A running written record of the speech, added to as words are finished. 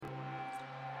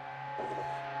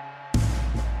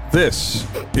This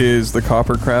is the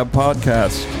Copper Crab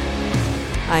Podcast.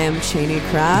 I am Cheney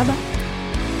Crab.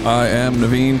 I am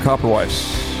Naveen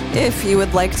Copperweiss. If you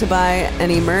would like to buy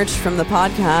any merch from the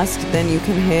podcast, then you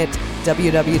can hit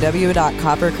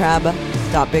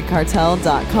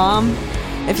www.coppercrab.bigcartel.com.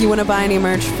 If you want to buy any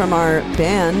merch from our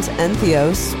band,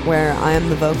 Entheos, where I am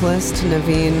the vocalist,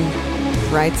 Naveen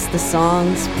writes the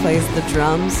songs, plays the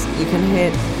drums, you can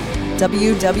hit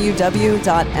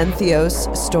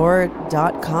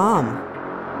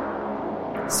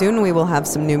www.entheosstore.com. Soon we will have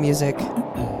some new music.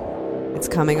 It's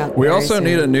coming up. We also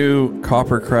need a new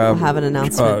Copper Crab we'll have an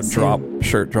announcement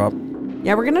shirt drop.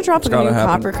 Yeah, we're going to drop a new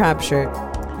Copper Crab shirt.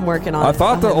 I'm working on it. I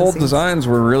thought the old designs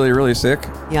were really, really sick.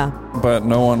 Yeah. But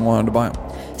no one wanted to buy them.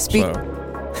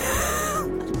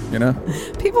 You know?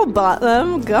 People bought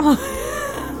them. God.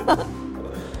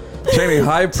 Cheney,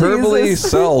 hyperbole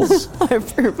sells.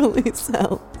 Hyperbole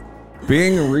sells.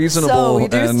 Being reasonable so we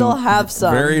do and still have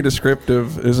some. Very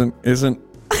descriptive isn't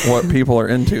what people are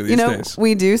into these days.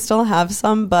 We do still have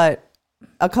some, but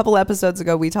a couple episodes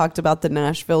ago we talked about the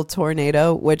Nashville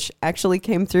tornado, which actually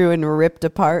came through and ripped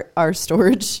apart our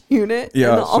storage unit.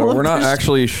 Yeah, so we're not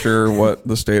actually sure what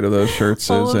the state of those shirts is.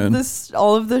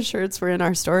 All of the shirts were in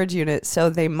our storage unit,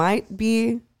 so they might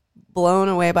be blown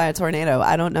away by a tornado.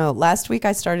 I don't know. Last week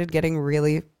I started getting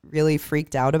really, really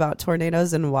freaked out about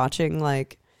tornadoes and watching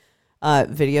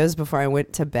videos before I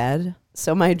went to bed.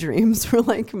 So my dreams were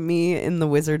like me in The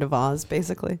Wizard of Oz,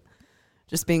 basically.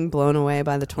 Just being blown away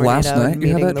by the tornado and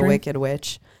meeting the Wicked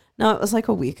Witch. No, it was like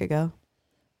a week ago.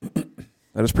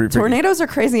 That is pretty Tornadoes are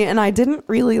crazy, and I didn't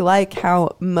really like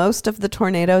how most of the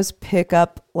tornadoes pick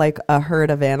up like a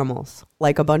herd of animals,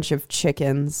 like a bunch of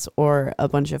chickens or a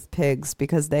bunch of pigs,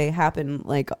 because they happen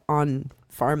like on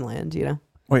farmland, you know?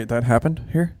 Wait, that happened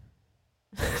here?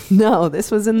 No,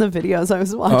 this was in the videos I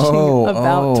was watching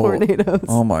about tornadoes.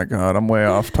 Oh my God, I'm way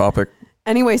off topic.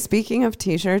 Anyway, speaking of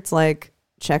t-shirts, like,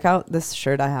 check out this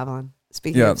shirt I have on.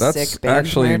 Speaking of sick band that's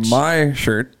actually merch. my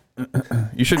shirt.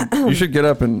 You should get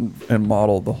up and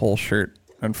model the whole shirt.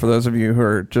 And for those of you who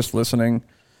are just listening,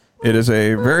 it is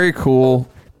a very cool.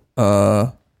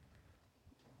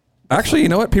 Actually, you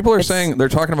know what? People are saying they're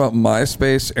talking about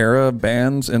MySpace era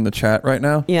bands in the chat right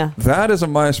now. Yeah, that is a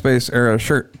MySpace era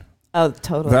shirt. Oh,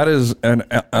 totally. That is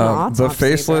the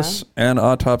Faceless brand. and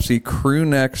Autopsy crew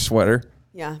neck sweater.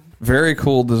 Yeah. Very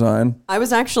cool design. I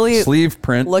was actually sleeve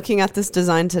print. Looking at this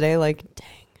design today, like, dang.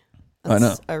 That's I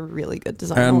know. A really good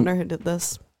design. I wonder who did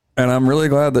this. And I'm really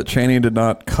glad that Cheney did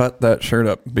not cut that shirt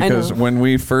up, because when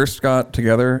we first got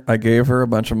together, I gave her a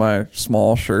bunch of my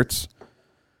small shirts,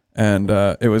 and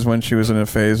it was when she was in a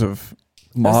phase of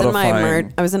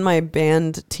modifying. I was in my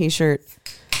band t-shirt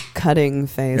cutting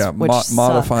phase, which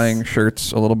modifying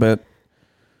shirts a little bit.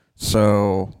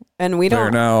 So and we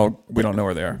don't know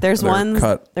where they are. There's one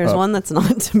that's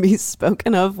not to be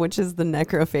spoken of, which is the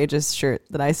Necrophagist shirt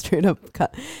that I straight up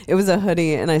cut. It was a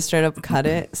hoodie and I straight up cut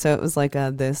it, so it was like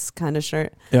this kind of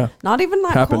shirt. Yeah, not even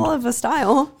that cool of a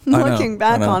style. Looking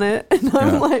back on it, and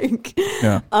I'm like,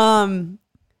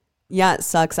 yeah, it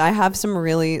sucks. I have some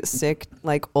really sick,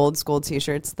 like, old school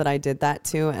t-shirts that I did that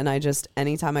to, and I just,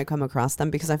 anytime I come across them,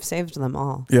 because I've saved them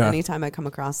all. Yeah. Anytime I come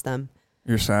across them.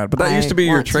 You're sad. But that used to be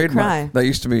your trademark. That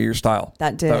used to be your style.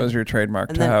 That was your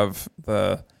trademark, to have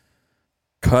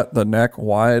cut the neck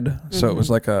wide. So it was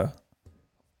like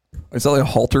is that like a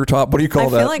halter top? What do you call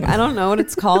that? I feel like, I don't know what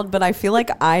it's called, but I feel like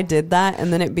I did that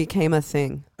and then it became a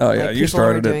thing. Oh yeah, you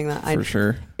started doing that for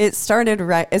sure. It started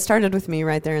with me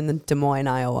right there in the Des Moines,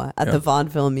 Iowa, at the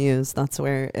Vaudeville Muse. That's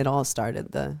where it all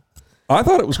started. I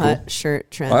thought it was cool shirt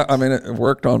trend. I mean, it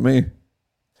worked on me.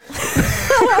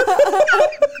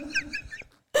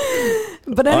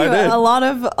 But anyway, a lot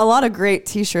of great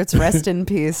t-shirts, rest in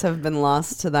peace, have been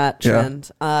lost to that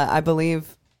trend. I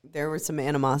believe there were some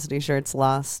Animosity shirts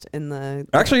lost in the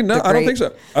Actually, no, I don't think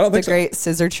so. I don't think the Great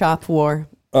Scissor Chop War.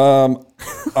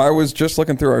 I was just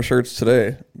looking through our shirts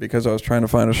today because I was trying to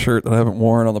find a shirt that I haven't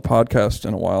worn on the podcast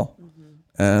in a while.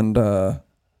 And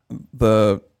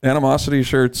the Animosity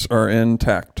shirts are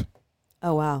intact.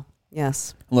 Oh, wow.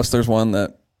 Yes. Unless there's one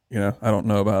that, I don't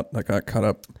know about that got cut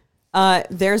up.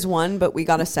 There's one, but we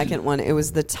got a second one. It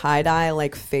was the tie-dye,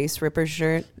 like, face ripper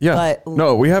shirt. Yeah. But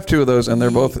no, we have two of those, and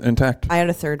they're both intact. I had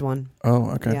a third one.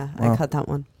 Oh, okay. Yeah, wow. I cut that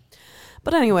one.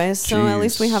 But anyways, so at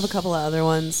least we have a couple of other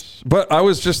ones. But I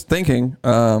was just thinking,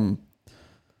 the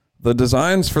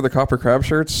designs for the Copper Crab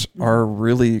shirts are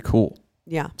really cool.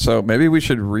 Yeah. So maybe we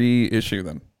should reissue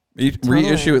them.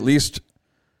 Reissue at least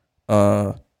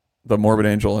the Morbid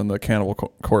Angel and the Cannibal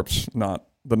Corpse, not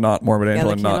Morbid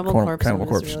Angel and not Cannibal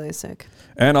Corpse. Really sick.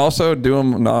 And also do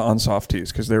them not on soft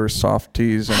tees, because they were soft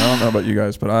tees, and I don't know about you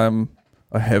guys, but I'm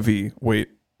a heavyweight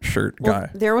shirt guy.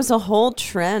 There was a whole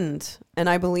trend, and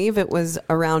I believe it was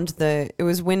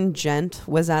when gent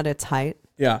was at its height.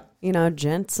 Yeah. You know,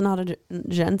 gent's not a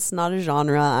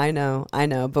genre. I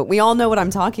know, but we all know what I'm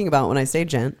talking about when I say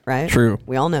gent, right? True.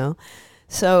 We all know.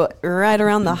 So right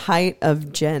around the height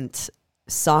of gent,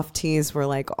 soft tees were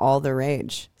like all the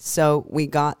rage. So we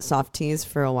got soft tees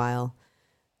for a while.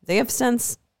 They have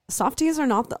since, soft tees are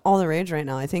not all the rage right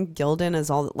now. I think Gildan is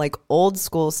all, like old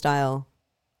school style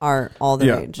are all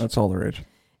the rage. That's all the rage.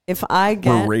 If I get...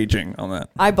 We're raging on that.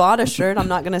 I bought a shirt. I'm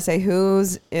not going to say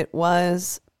whose it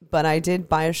was, but I did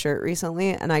buy a shirt recently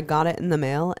and I got it in the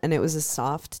mail and it was a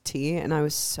soft tee and I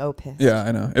was so pissed. Yeah,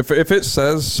 I know. If it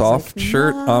says soft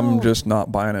shirt, no. I'm just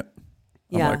not buying it.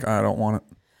 I'm like, I don't want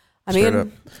it. I mean... up.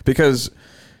 Because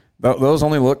those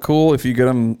only look cool if you get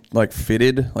them like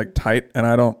fitted, like tight, and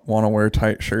I don't want to wear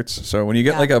tight shirts. So when you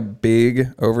get like a big,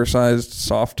 oversized,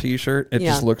 soft t-shirt, it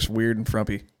just looks weird and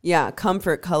frumpy. Yeah,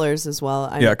 comfort colors as well.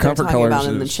 Comfort colors about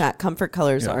in the chat. Comfort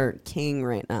colors are king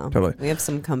right now. Totally. We have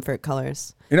some comfort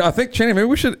colors. You know, I think, Channing, maybe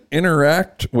we should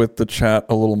interact with the chat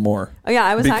a little more. Oh yeah,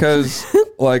 I was because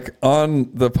like on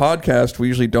the podcast we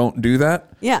usually don't do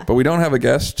that. Yeah, but we don't have a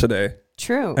guest today.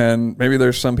 True. And maybe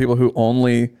there's some people who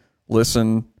only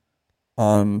listen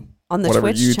on the whatever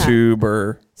Twitch YouTube chat.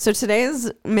 Or so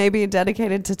today's maybe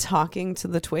dedicated to talking to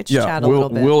the Twitch chat a little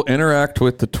bit. We'll interact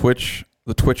with the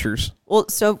Twitchers. Well,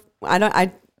 so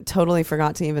I totally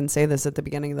forgot to even say this at the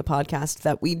beginning of the podcast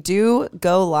that we do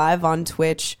go live on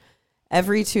Twitch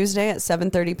every Tuesday at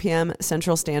 7:30 p.m.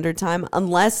 Central Standard Time,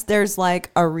 unless there's like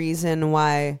a reason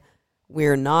why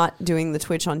we're not doing the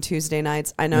Twitch on Tuesday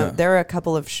nights. I know there are a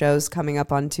couple of shows coming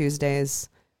up on Tuesdays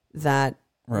that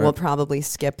we'll probably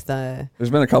skip the... There's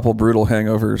been a couple brutal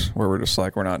hangovers where we're just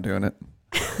like, we're not doing it.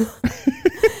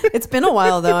 It's been a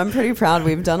while, though. I'm pretty proud.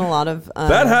 We've done a lot of...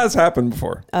 that has happened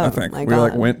before, I think. My we God.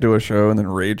 like went to a show and then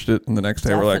raged it, and the next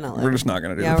day we're like, we're just not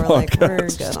going to do the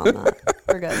podcast. Yeah, we're good on that.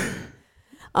 We're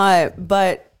good.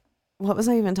 But what was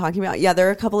I even talking about? Yeah, there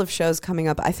are a couple of shows coming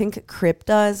up. I think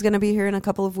Crypta is going to be here in a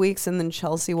couple of weeks, and then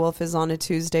Chelsea Wolf is on a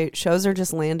Tuesday. Shows are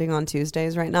just landing on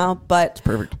Tuesdays right now, but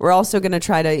we're also going to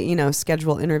try to,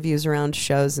 schedule interviews around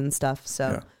shows and stuff.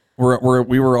 So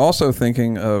we were also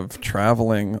thinking of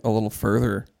traveling a little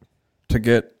further to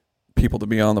get people to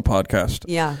be on the podcast.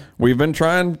 Yeah. We've been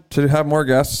trying to have more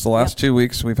guests. The last 2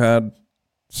 weeks, we've had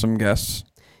some guests.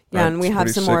 Yeah, and we have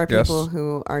some more people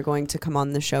who are going to come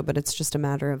on the show, but it's just a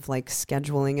matter of like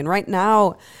scheduling. And right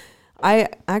now, I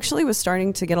actually was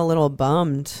starting to get a little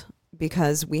bummed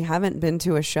because we haven't been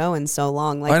to a show in so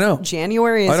long. Like, I know.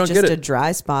 January is just a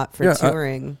dry spot for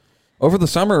touring. Over the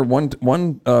summer,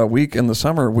 one week in the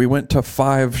summer, we went to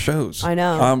 5 shows. I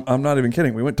know. I'm not even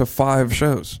kidding. We went to 5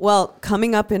 shows. Well,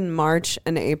 coming up in March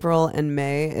and April and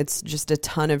May, it's just a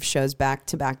ton of shows back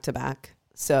to back to back.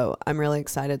 So I'm really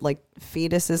excited. Like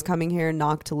Fetus is coming here.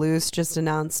 Knocked Loose just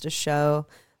announced a show.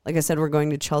 Like I said, we're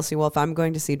going to Chelsea Wolf. I'm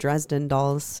going to see Dresden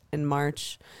Dolls in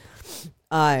March.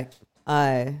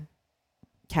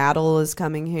 Cattle is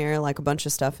coming here. Like a bunch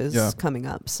of stuff is coming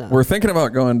up. So we're thinking about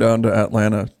going down to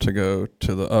Atlanta to go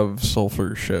to the Of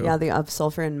Sulfur show. Yeah, the Of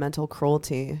Sulfur and Mental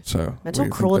Cruelty. So Mental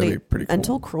Cruelty, pretty cool.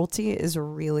 Mental Cruelty is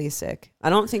really sick. I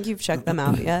don't think you've checked them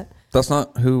out yet. That's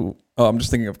not who. Oh, I'm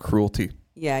just thinking of Cruelty.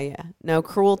 Yeah. No,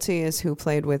 Cruelty is who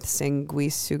played with Singui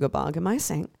Sugabog. Am I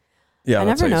saying? Yeah, I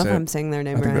never know if I'm saying their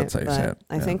name right, that's how you say it.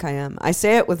 I think I am. I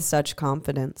say it with such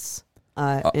confidence.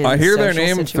 I hear their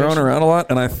name thrown around a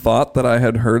lot, and I thought that I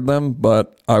had heard them,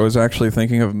 but I was actually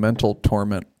thinking of Mental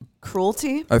Torment.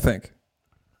 Cruelty? I think.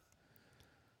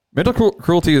 Mental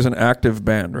Cruelty is an active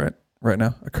band, right? Right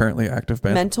now? A currently active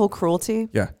band? Mental Cruelty?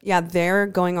 Yeah. Yeah, they're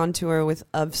going on tour with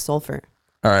Of Sulfur.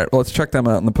 All right, well, let's check them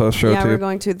out in the post show too. Yeah, we're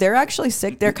going to. They're actually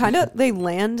sick. They're they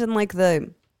land in like they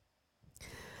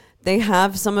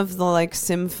have some of the like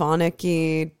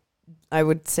symphonic-y, I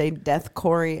would say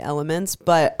deathcore elements,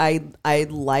 but I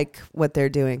like what they're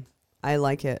doing. I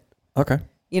like it. Okay.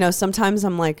 Sometimes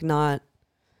I'm like not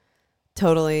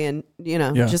totally, and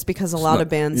just because a lot of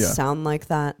bands sound like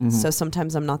that. Mm-hmm. So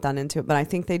sometimes I'm not that into it, but I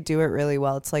think they do it really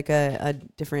well. It's like a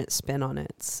different spin on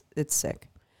it. It's sick.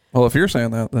 Well, if you're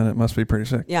saying that, then it must be pretty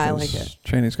sick. Yeah, I like it.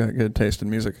 Chaney's got good taste in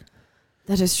music.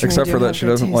 That is true. Except for that she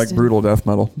doesn't like brutal death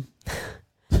metal.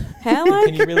 Hey, I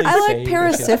like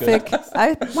Paracific.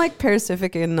 I like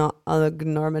Paracific and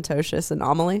Gnormatocious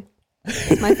Anomaly.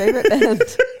 It's my favorite band.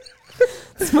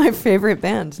 It's my favorite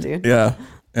band, dude. Yeah.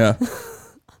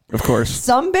 Of course.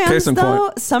 Some bands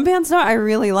though, I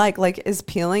really like. Like, is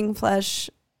Peeling Flesh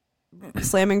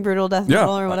slamming brutal death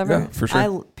metal or whatever? Yeah, for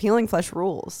sure. Peeling Flesh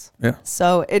rules. Yeah.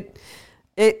 So it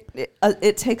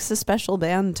It takes a special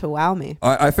band to wow me.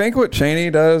 I think what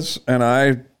Cheney does, and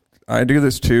I do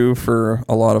this too for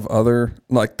a lot of other,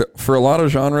 like for a lot of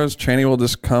genres, Cheney will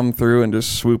just come through and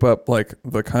just swoop up like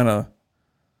the kind of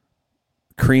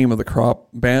cream of the crop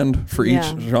band for each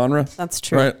genre. That's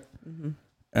true. Right.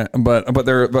 Mm-hmm.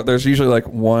 But there's usually like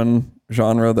one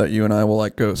genre that you and I will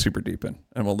like go super deep in,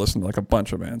 and we'll listen to like a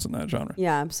bunch of bands in that genre.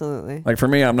 Yeah, absolutely. Like for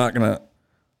me, I'm not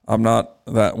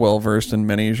that well versed in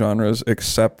many genres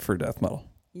except for death metal.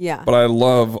 Yeah. But I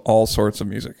love all sorts of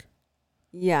music.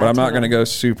 Yeah. But I'm not going to go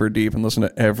super deep and listen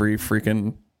to every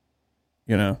freaking,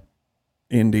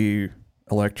 indie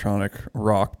electronic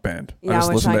rock band. Yeah,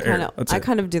 I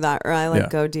kind of do that, or I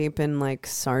go deep in like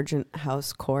Sargent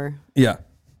House core. Yeah,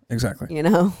 exactly.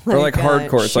 Or like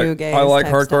hardcore. It's like I like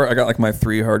hardcore. Stuff. I got like my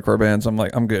 3 hardcore bands. I'm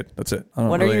like, I'm good. That's it.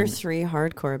 What are your 3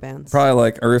 hardcore bands? Probably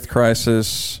like Earth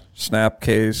Crisis,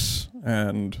 Snapcase,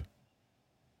 and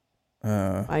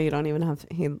you don't even have.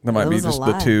 That might be just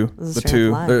the two. The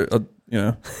two.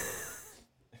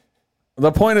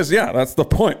 The point is, that's the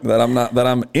point, that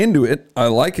I'm into it. I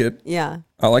like it. Yeah.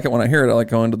 I like it when I hear it. I like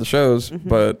going to the shows,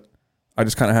 but I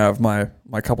just kind of have my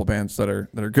couple bands that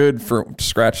are good for to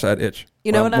scratch that itch.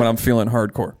 When I'm feeling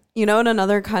hardcore. You know what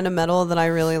another kind of metal that I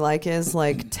really like is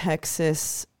like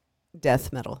Texas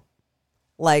death metal.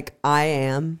 Like I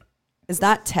Am. Is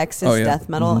that Texas death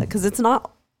metal? Because it's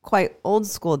not quite old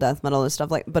school death metal and stuff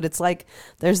but it's like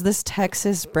there's this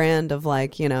Texas brand of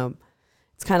like,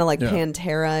 it's kind of like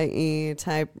Pantera-y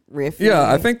type riff.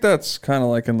 Yeah, I think that's kind of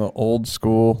like in the old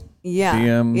school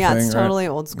DM Yeah, thing, it's totally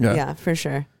right? old school. Yeah, for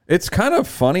sure. It's kind of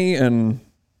funny and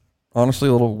honestly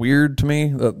a little weird to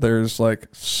me that there's like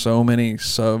so many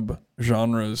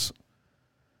sub-genres,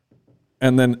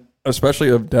 and then especially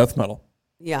of death metal.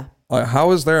 Yeah.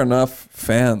 How is there enough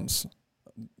fans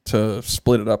to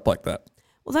split it up like that?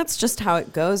 Well, that's just how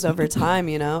it goes over time,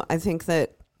 I think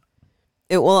that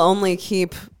it will only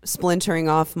keep splintering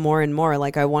off more and more.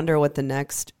 Like, I wonder what the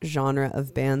next genre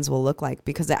of bands will look like,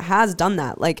 because it has done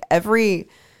that. Like, every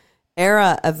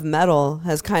era of metal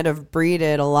has kind of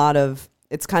breeded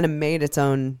it's kind of made its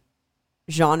own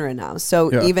genre now.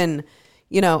 So even,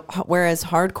 whereas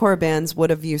hardcore bands would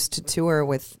have used to tour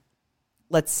with,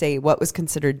 let's say, what was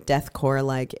considered deathcore,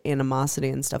 like Animosity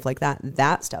and stuff like that,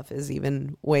 that stuff is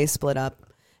even way split up.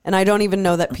 And I don't even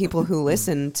know that people who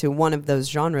listen to one of those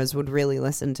genres would really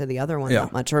listen to the other one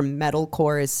that much. Or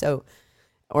metalcore is so,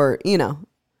 I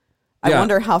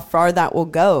wonder how far that will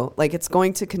go. Like, it's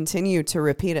going to continue to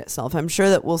repeat itself. I'm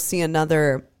sure that we'll see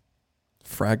another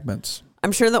fragments.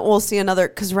 I'm sure that we'll see another,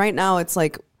 because right now it's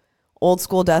like old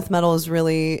school death metal is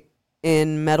really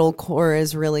in, metalcore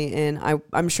is really in.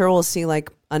 I'm sure we'll see like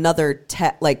another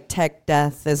tech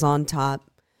death is on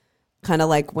top, kind of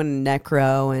like when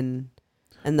Necro and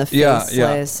the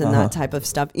Faceless and that type of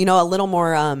stuff. A little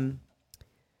more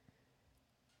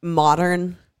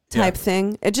modern type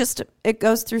thing. It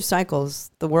goes through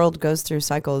cycles. The world goes through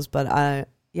cycles, but I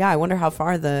wonder how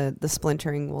far the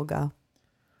splintering will go.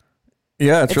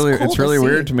 Yeah, it's really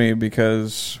weird to me,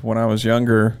 because when I was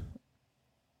younger,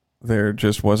 there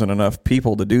just wasn't enough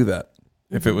people to do that.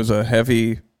 Mm-hmm. If it was a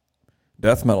heavy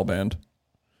death metal band,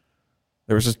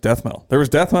 there was just death metal. There was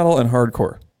death metal and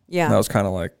hardcore. Yeah. And that was kind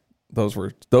of like, those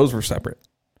were separate.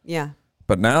 Yeah.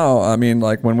 But now, I mean,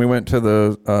 like when we went to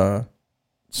the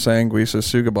Sanguisa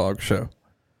Sugabog show,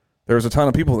 there was a ton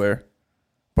of people there,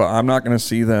 but I'm not going to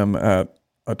see them at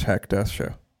a tech death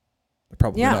show. They're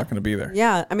probably not going to be there.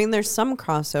 Yeah. I mean, there's some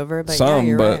crossover, but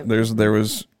you're right. There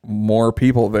was more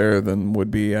people there than would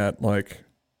be at like,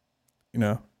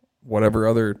 whatever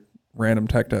other random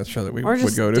tech death show that we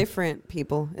would go to. Different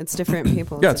people. It's different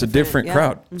people. Yeah, it's a different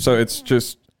crowd. Mm-hmm. So it's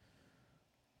just,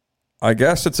 I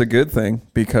guess it's a good thing,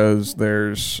 because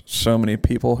there's so many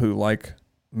people who like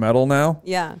metal now.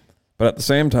 Yeah. But at the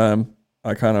same time,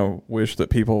 I kind of wish that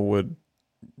people would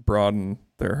broaden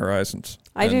their horizons.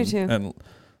 I do too. And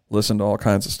listen to all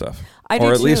kinds of stuff.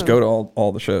 Or at least go to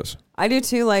all the shows. I do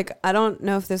too. Like, I don't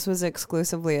know if this was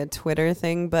exclusively a Twitter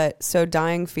thing, but so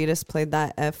Dying Fetus played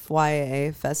that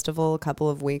FYA festival a couple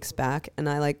of weeks back, and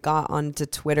I like got onto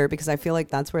Twitter because I feel like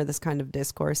that's where this kind of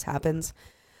discourse happens.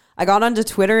 I got onto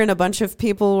Twitter and a bunch of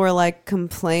people were like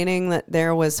complaining that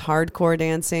there was hardcore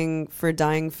dancing for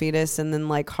Dying Fetus, and then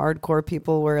like hardcore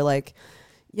people were like,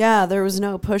 yeah, there was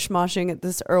no push moshing at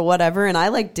this or whatever. And I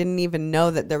like didn't even know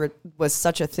that there was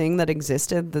such a thing that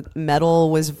existed, that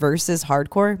metal was versus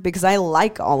hardcore, because I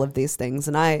like all of these things.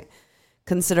 And I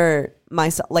consider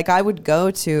myself, like, I would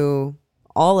go to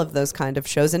all of those kind of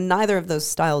shows, and neither of those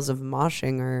styles of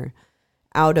moshing are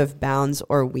out of bounds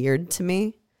or weird to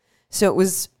me. So it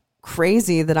was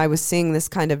crazy that I was seeing this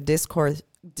kind of discourse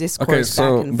discourse back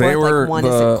and forth. Like, one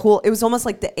isn't cool. It was almost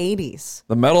like the 80s.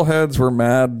 The metalheads were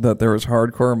mad that there was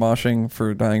hardcore moshing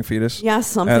for Dying Fetus. Yeah,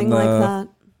 something like that.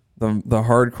 The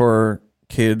hardcore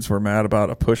kids were mad about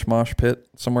a push mosh pit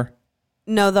somewhere.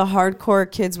 No, the hardcore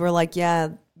kids were like, yeah,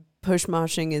 push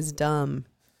moshing is dumb.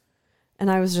 And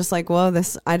I was just like, whoa,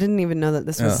 I didn't even know that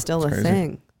this was still a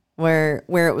thing where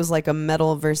it was like a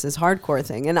metal versus hardcore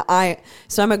thing. And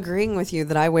so I'm agreeing with you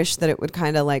that I wish that it would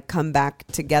kind of like come back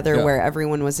together where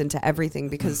everyone was into everything,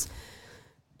 because,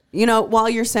 you know, while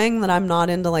you're saying that I'm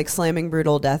not into like slamming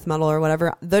brutal death metal or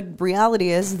whatever, the reality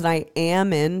is that I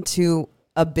am into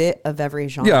a bit of every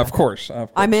genre. Yeah, of course.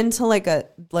 I'm into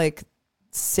like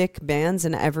sick bands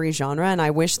in every genre, and I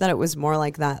wish that it was more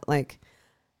like that. Like,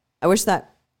 I wish that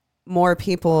more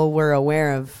people were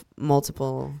aware of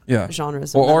multiple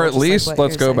genres. Well, or at least like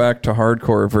let's go back to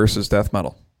hardcore versus death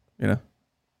metal. You know,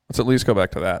 let's at least go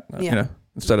back to that. You know,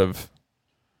 instead of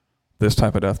this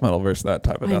type of death metal versus that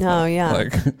type of death metal. Yeah.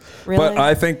 Like, really? But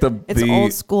I think it's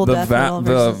old school death metal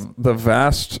versus the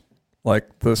vast,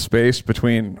 like, the space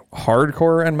between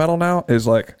hardcore and metal now is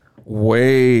like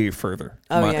way further.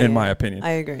 In my opinion,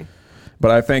 I agree.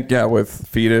 But I think with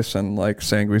Fetus and like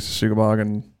Sanguis Sugabog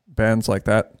and bands like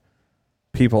that,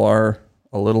 people are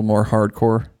a little more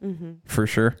hardcore for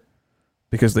sure,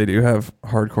 because they do have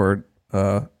hardcore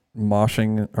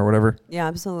moshing or whatever. Yeah,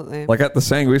 absolutely. Like at the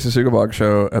Sanguisa Sugabog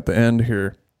show at the end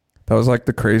here, that was like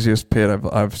the craziest pit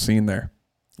I've seen there.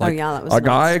 Like, that was a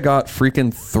guy got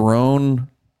freaking thrown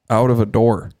out of a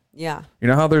door. Yeah. You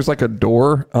know how there's like a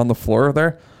door on the floor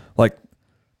there? Like,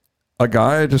 a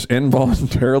guy just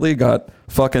involuntarily got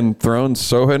fucking thrown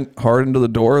so hard into the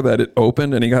door that it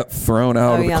opened and he got thrown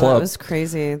out of the club. That was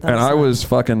crazy. I was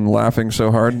fucking laughing so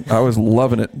hard. I was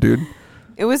loving it, dude.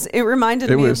 It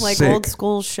reminded me of like sick. Old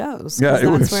school shows. Yeah, it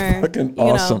was fucking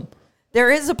awesome.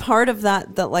 There is a part of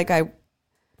that like I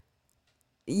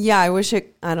wish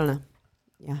I don't know.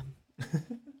 Yeah.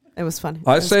 It was funny.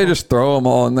 I say just throw them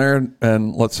all in there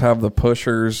and let's have the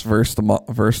pushers versus the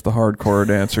hardcore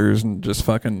dancers and just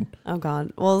fucking. Oh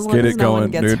God! Well, as long as no one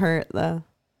gets hurt, though.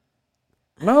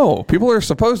 No, people are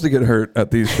supposed to get hurt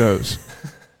at these shows.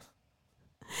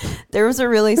 There was a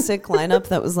really sick lineup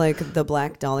that was like the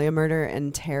Black Dahlia Murder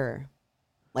and Terror,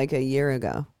 like a year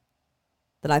ago,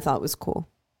 that I thought was cool.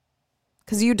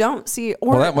 Because you don't see,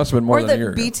 that must have been more than a year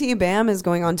ago. BT Bam is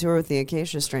going on tour with the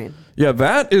Acacia Strain. Yeah,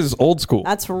 that is old school.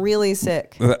 That's really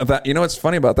sick. That you know what's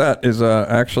funny about that is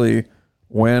actually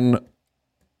when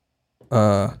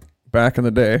back in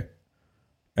the day,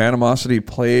 Animosity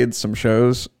played some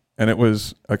shows and it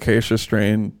was Acacia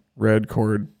Strain, Red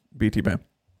Chord, BT Bam.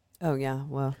 Oh yeah,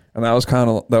 well. And that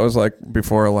was like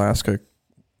before Alaska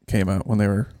came out, when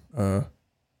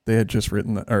they had just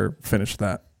written or finished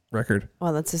that record.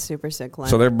 Wow, that's a super sick line.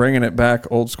 So they're bringing it back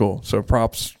old school. So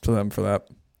props to them for that.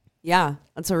 Yeah,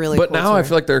 that's a really But cool now tour. I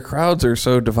feel like their crowds are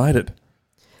so divided.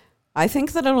 I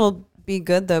think that it'll be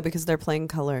good though, because they're playing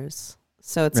Colors.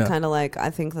 So it's kind of like, I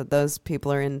think that those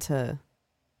people are into.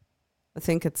 I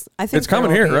think it's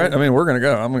coming here, right? I mean, we're gonna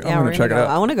go. I'm gonna check it out.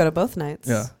 I want to go to both nights.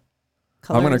 Yeah,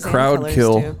 Colors, I'm gonna crowd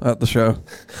kill too. At the show.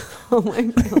 Oh my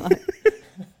God!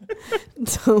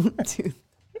 Don't do.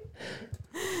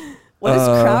 What is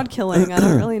crowd killing? I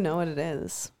don't really know what it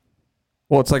is.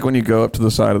 Well, it's like when you go up to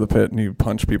the side of the pit and you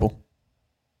punch people.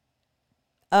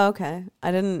 Oh, okay.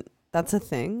 That's a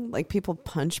thing? Like people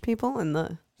punch people in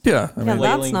the... Yeah. I mean,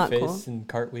 that's not cool. And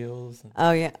cartwheels. And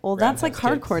oh, yeah. Well, that's like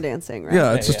hardcore dancing, right?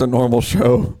 Yeah, it's just a normal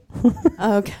show.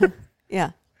 Oh, okay.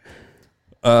 Yeah.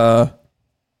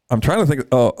 I'm trying to think...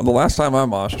 the last time I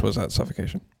moshed was at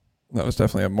Suffocation. That was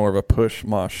definitely more of a push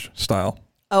mosh style.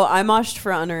 Oh, I moshed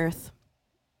for Unearth.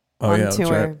 Oh, yeah, that's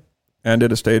right. And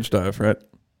did a stage dive, right?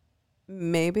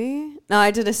 Maybe. No, I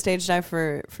did a stage dive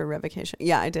for Revocation.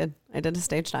 Yeah, I did. I did a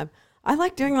stage dive. I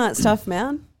like doing that stuff,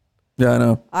 man. Yeah, I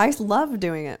know. I love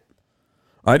doing it.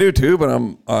 I do too, but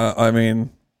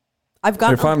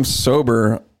if I'm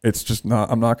sober, it's just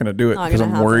I'm not going to do it because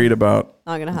I'm worried about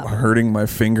hurting my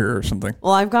finger or something.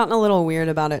 Well, I've gotten a little weird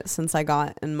about it since I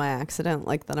got in my accident,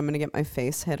 like that I'm going to get my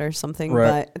face hit or something.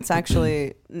 Right. But it's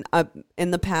actually,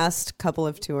 in the past couple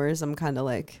of tours, I'm kind of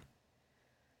like,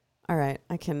 all right,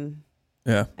 I can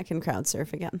crowd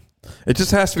surf again. It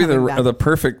just has to be the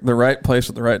right place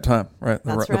at the right time, right?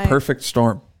 The perfect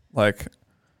storm. Like,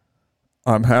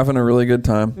 I'm having a really good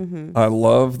time. Mm-hmm. I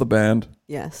love the band.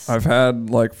 Yes. I've had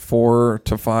like 4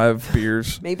 to 5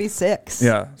 beers. Maybe 6.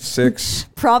 Yeah, 6.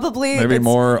 Probably. Maybe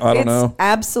more. I don't know.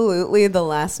 Absolutely the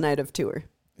last night of tour.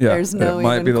 Yeah. There's no it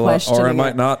might even be the last, or I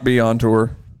might not be on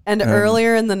tour. And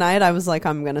earlier in the night, I was like,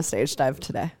 I'm going to stage dive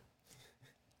today.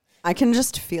 I can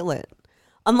just feel it.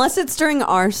 Unless it's during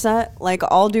our set, like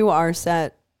I'll do our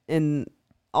set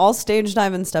I'll stage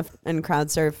dive and stuff and crowd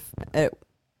surf at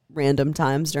random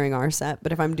times during our set.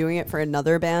 But if I'm doing it for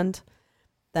another band,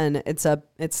 then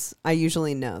I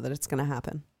usually know that it's going to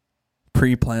happen.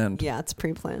 Pre-planned. Yeah, it's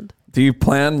pre-planned. Do you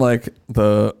plan like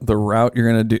the route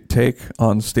you're going to take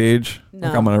on stage? No.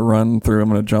 Like I'm going to run through, I'm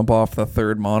going to jump off the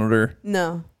third monitor.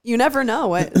 No. You never know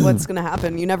what's going to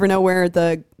happen. You never know where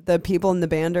the people in the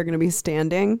band are going to be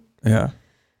standing. Yeah.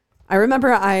 I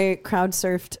remember I crowd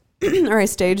surfed or I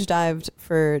stage dived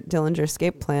for Dillinger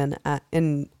Escape Plan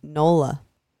in NOLA.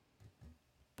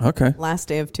 Okay. Last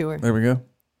day of tour. There we go.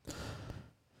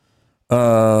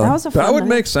 That was a fun That would night.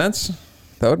 make sense.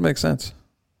 That would make sense.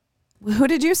 Who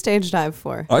did you stage dive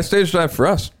for? I stage dive for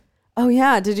us. Oh,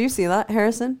 yeah. Did you see that,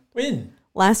 Harrison? When?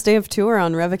 Last day of tour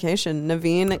on Revocation.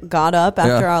 Naveen got up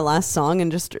after our last song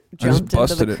and just jumped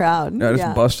into the crowd. Yeah, I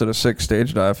just busted a sick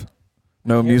stage dive.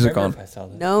 No music on.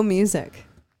 No music.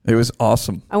 It was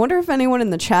awesome. I wonder if anyone in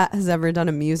the chat has ever done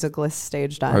a musicless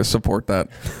stage dive. I support that.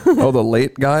 Oh, the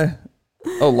late guy?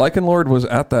 Oh, Lycan Lord was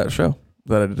at that show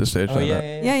that I did a stage dive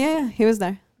at. Yeah. He was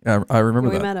there. Yeah, I remember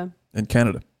that. We met him. In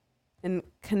Canada. In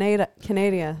Canada.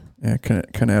 Yeah,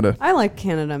 Canada. I like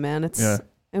Canada, man. It's a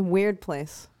weird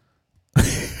place.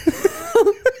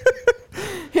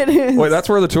 It is. Wait, that's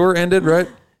where the tour ended, right?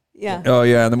 Yeah. Oh,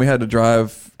 yeah, and then we had to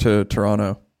drive to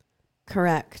Toronto.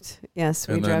 Correct. Yes,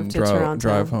 we And drove then to Toronto.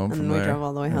 drive home and from then we there. drove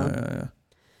all the way home. Yeah.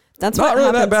 That's not what really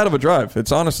happens. that bad of a drive.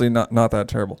 It's honestly not that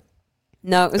terrible.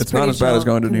 No, it was It's not pretty as bad as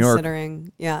chill going to New York.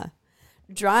 considering, yeah.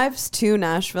 Drives to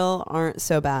Nashville aren't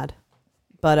so bad.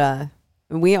 But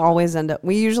we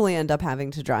usually end up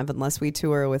having to drive unless we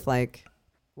tour with like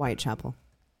Whitechapel.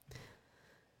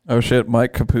 Oh shit,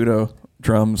 Mike Caputo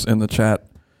drums in the chat.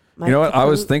 Mike you know what? I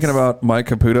was Caputo. thinking about Mike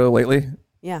Caputo lately.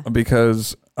 Yeah.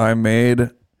 Because I made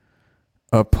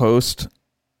a post.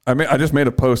 I just made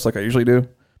a post like I usually do.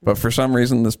 But for some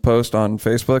reason, this post on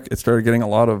Facebook, it started getting a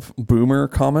lot of boomer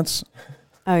comments.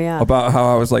 Oh, yeah. About how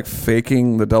I was like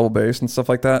faking the double bass and stuff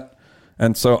like that.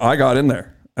 And so I got in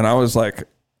there and I was like,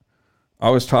 I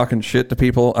was talking shit to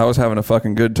people. I was having a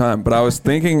fucking good time. But I was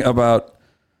thinking about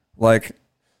like,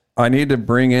 I need to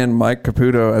bring in Mike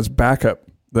Caputo as backup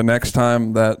the next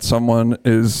time that someone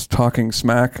is talking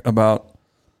smack about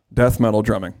death metal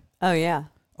drumming. Oh, yeah.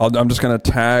 I'm just going to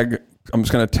tag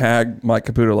Mike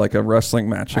Caputo like a wrestling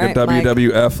match, like All a right,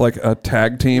 WWF, like a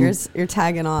tag team. You're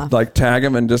tagging off. Like tag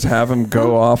him and just have him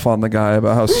go off on the guy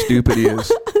about how stupid he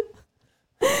is.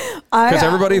 Because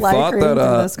everybody thought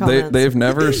that they've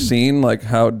never seen like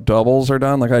how doubles are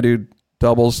done. Like I do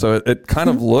doubles, so it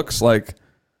kind of looks like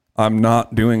I'm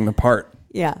not doing the part.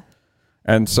 Yeah.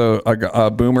 And so a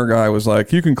boomer guy was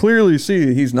like, you can clearly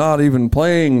see he's not even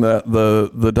playing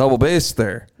the double bass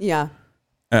there. Yeah.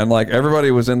 And like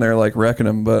everybody was in there like wrecking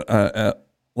him, but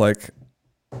like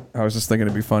I was just thinking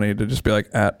it'd be funny to just be like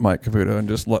at Mike Caputo and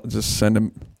just send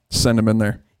him in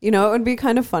there. You know, it would be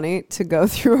kind of funny to go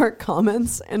through our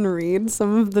comments and read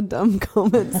some of the dumb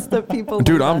comments that people.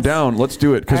 Dude, leave I'm us. down. Let's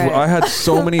do it because All right. I had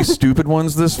so many stupid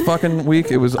ones this fucking week.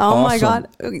 It was awesome. Oh my God.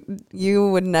 You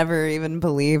would never even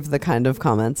believe the kind of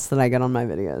comments that I get on my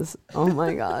videos. Oh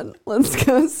my God. Let's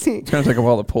go see. It's gonna take a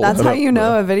while to pull. That's that how up, you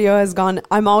know bro. a video has gone.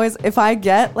 If I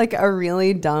get like a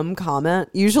really dumb comment,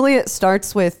 usually it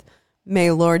starts with,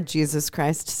 "May Lord Jesus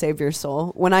Christ save your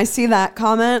soul." When I see that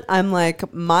comment, I'm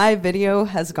like, my video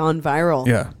has gone viral.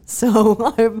 Yeah.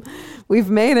 So we've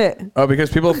made it. Oh, because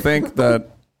people think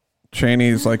that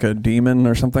Cheney's like a demon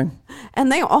or something.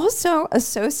 And they also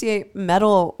associate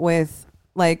metal with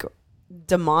like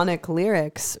demonic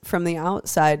lyrics from the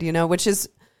outside, you know, which is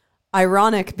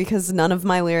ironic because none of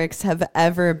my lyrics have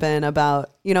ever been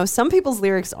about, you know, some people's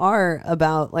lyrics are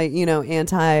about like, you know,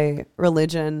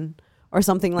 anti-religion or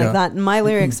something like that. And my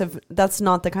lyrics that's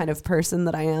not the kind of person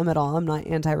that I am at all. I'm not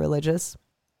anti-religious.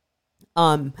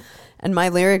 And my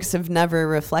lyrics have never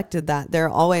reflected that. They're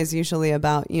always usually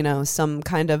about, you know, some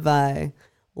kind of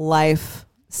life,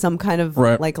 some kind of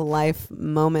like life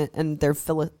moment, and they're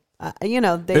you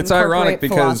know, they It's ironic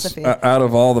because out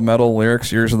of all the metal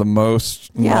lyrics, yours are the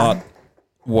most not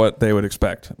what they would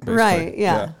expect. Basically. Right.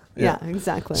 Yeah,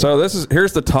 exactly. So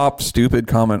here's the top stupid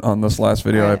comment on this last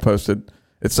video I posted.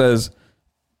 It says,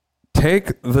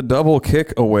 "Take the double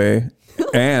kick away."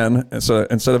 And so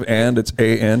instead of "and," it's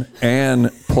 "an"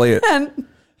 and play it.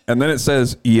 And then it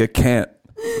says, "You can't."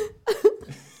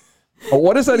 Oh,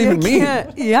 what does that even mean?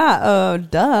 Yeah. Oh,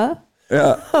 duh.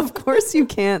 Yeah. Of course you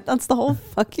can't. That's the whole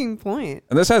fucking point.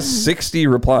 And this has 60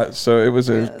 replies, so it was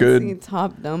a good,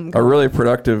 top dumb. a really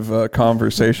productive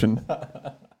conversation.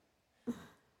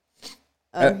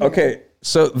 Okay,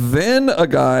 So then a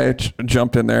guy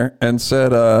jumped in there and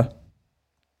said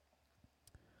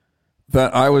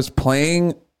that I was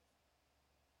playing.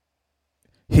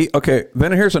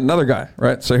 Then here's another guy,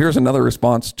 right? So here's another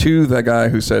response to that guy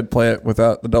who said play it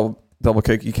without the double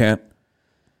kick. You can't.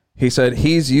 He said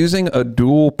he's using a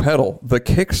dual pedal. The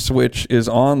kick switch is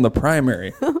on the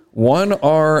primary. One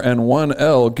R and one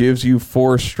L gives you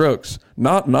 4 strokes.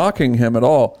 Not knocking him at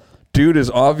all. Dude is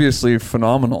obviously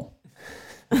phenomenal.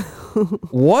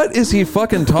 What is he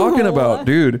fucking talking about,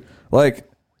 dude? Like,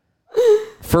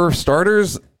 for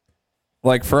starters,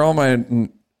 like for all my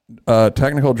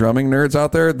technical drumming nerds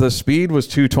out there, the speed was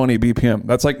 220 BPM.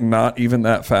 That's like not even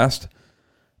that fast.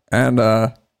 And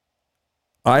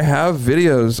I have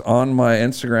videos on my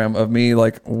Instagram of me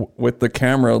like with the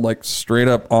camera like straight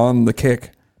up on the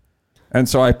kick. And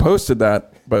so I posted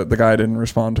that, but the guy didn't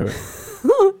respond to it.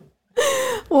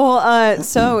 Well,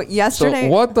 so yesterday. So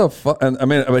what the fuck? I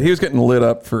mean, but he was getting lit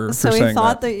up for saying that. So he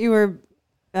thought that you were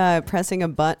pressing a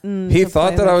button. He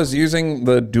thought that I was using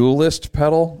the dualist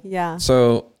pedal. Yeah.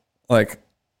 So like,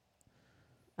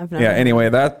 anyway,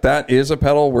 that is a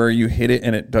pedal where you hit it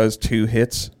and it does 2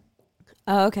 hits.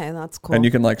 Oh, okay. That's cool. And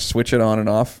you can like switch it on and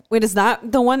off. Wait, is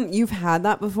that the one you've had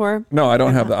that before? No, I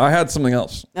don't have that. I had something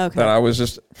else that I was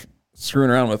just screwing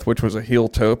around with, which was a heel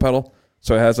toe pedal.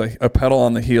 So it has a pedal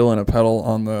on the heel and a pedal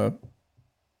on the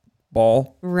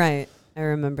ball. Right. I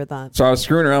remember that. So I was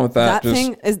screwing around with that.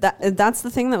 That's the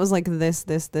thing that was like this.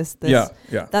 Yeah.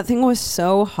 That thing was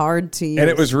so hard to use. And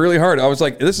it was really hard. I was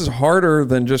like, this is harder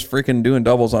than just freaking doing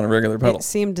doubles on a regular pedal. It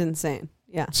seemed insane.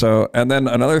 Yeah. So, and then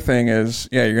another thing is,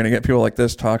 you're going to get people like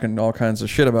this talking all kinds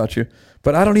of shit about you,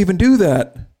 but I don't even do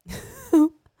that.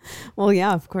 Well,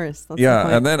 yeah, of course. That's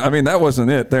and then, I mean, that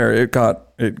wasn't it there. It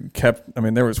kept, I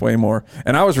mean, there was way more.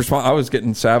 And I was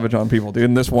getting savage on people, dude.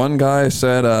 And this one guy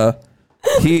said,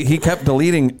 he kept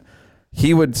deleting.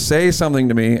 He would say something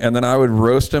to me and then I would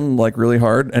roast him like really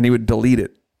hard and he would delete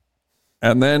it.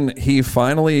 And then he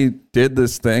finally did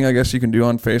this thing, I guess you can do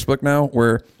on Facebook now,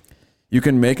 where you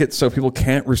can make it so people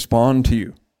can't respond to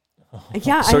you.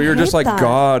 Yeah. So you're just like that.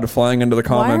 God flying into the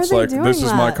comments like, this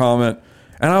is my comment.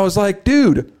 And I was like,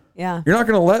 dude, you're not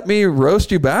going to let me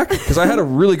roast you back? Because I had a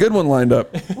really good one lined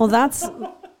up. Well, that's,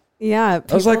 I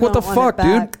was like, what the fuck,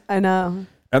 dude? I know.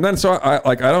 And then so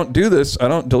I don't do this. I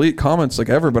don't delete comments like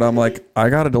ever, but I'm like, I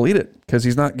got to delete it because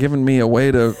he's not giving me a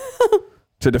way to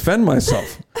defend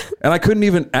myself. And I couldn't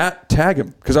even tag him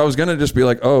because I was going to just be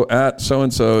like, oh,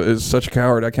 @so-and-so is such a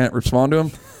coward. I can't respond to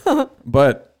him.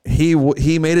 But he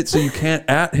made it so you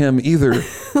can't him either.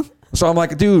 So I'm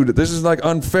like, dude, this is like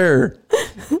unfair.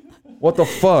 What the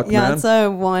fuck, man? Yeah, it's a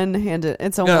one-sided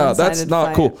that's not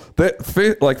fight. cool.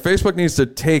 Facebook needs to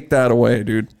take that away,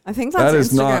 dude. I think that's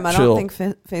Instagram. I chill. don't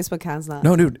think Facebook has that.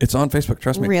 No, dude, it's on Facebook.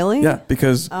 Trust me. Really? Yeah,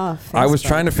 because I was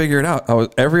trying to figure it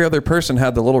out. Every other person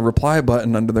had the little reply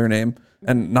button under their name,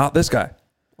 and not this guy.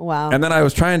 Wow. And then I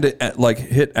was trying to like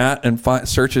hit and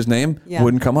search his name. Yeah.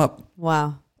 Wouldn't come up.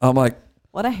 Wow. I'm like,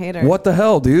 what a hater. What the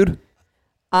hell, dude?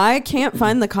 I can't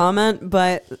find the comment,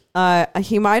 but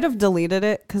he might have deleted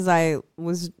it because I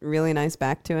was really nice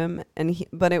back to him.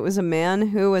 But it was a man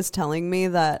who was telling me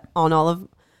that on all of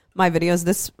my videos,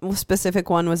 this specific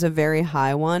one was a very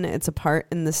high one. It's a part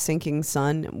in The Sinking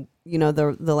Sun,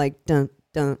 the like dun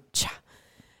dun cha,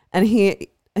 and he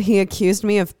accused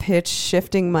me of pitch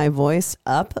shifting my voice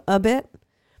up a bit.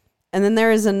 And then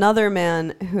there is another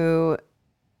man who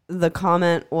the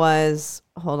comment was,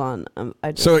 hold on.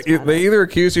 They either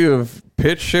accuse you of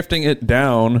pitch shifting it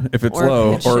down if it's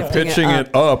low or pitching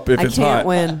it up if it's high. I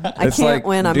can't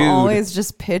win. I'm always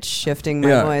just pitch shifting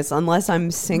my voice. Unless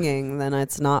I'm singing, then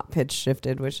it's not pitch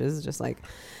shifted, which is just like,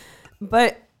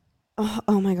 but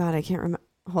oh my God, I can't remember.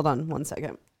 Hold on 1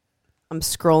 second. I'm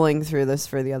scrolling through this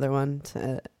for the other one.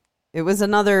 It was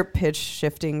another pitch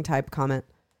shifting type comment.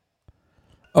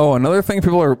 Oh, another thing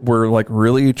people were like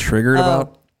really triggered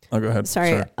about. Oh, go ahead.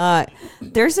 Sorry.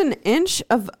 There's an inch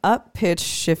of up pitch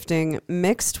shifting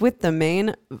mixed with the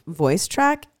main voice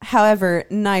track. However,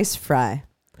 nice fry.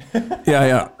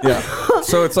 Yeah.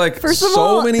 So it's like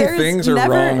many things are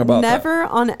wrong about that. Never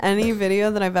on any video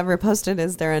that I've ever posted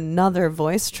is there another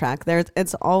voice track.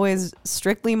 It's always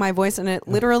strictly my voice, and it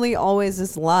literally always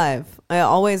is live.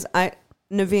 Naveen,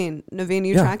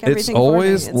 you track everything. It's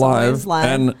always live,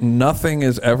 and nothing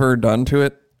is ever done to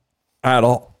it at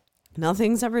all.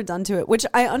 Nothing's ever done to it, which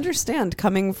I understand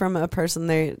coming from a person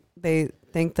they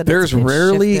think that there's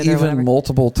rarely even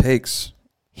multiple takes.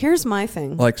 Here's my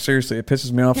thing. Like seriously, it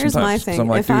pisses me off sometimes. Here's my thing.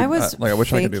 Like,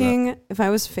 if I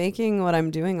was faking what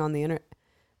I'm doing on the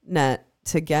internet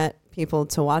to get people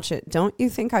to watch it, don't you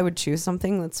think I would choose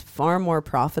something that's far more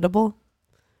profitable?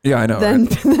 Yeah, I know.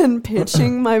 Than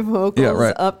pitching my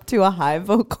vocals up to a high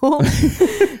vocal.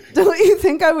 Don't you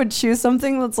think I would choose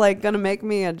something that's like going to make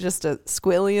me just a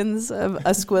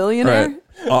squillionaire?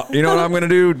 Right. You know what I'm going to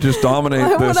do? Just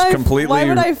dominate this completely. Why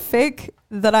would I fake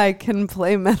that I can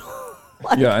play metal?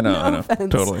 Like, yeah, I know.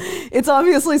 Offense. Totally. It's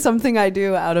obviously something I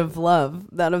do out of love,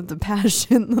 out of the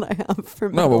passion that I have for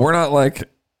metal. No, but we're not like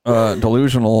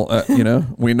delusional.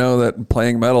 We know that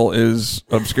playing metal is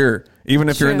obscure. Even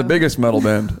if you're in the biggest metal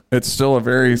band, it's still a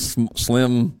very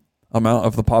slim amount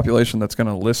of the population that's going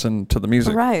to listen to the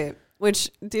music. Right. Which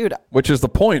is the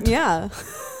point. Yeah.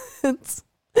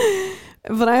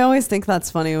 But I always think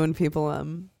that's funny when people,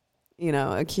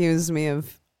 accuse me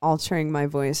of altering my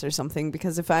voice or something,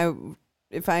 because if I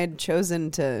had chosen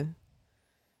to,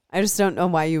 I just don't know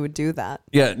why you would do that.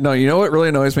 Yeah. No, you know what really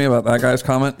annoys me about that guy's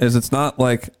comment is it's not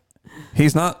like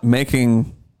he's not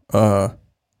making,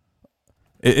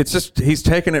 it's just, he's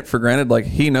taking it for granted. Like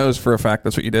he knows for a fact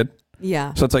that's what you did.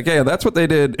 Yeah. So it's like, yeah, that's what they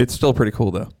did. It's still pretty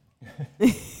cool though.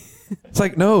 It's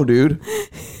like, no, dude,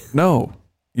 no,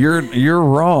 you're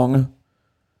wrong.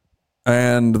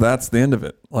 And that's the end of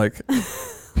it. Like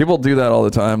people do that all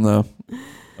the time though.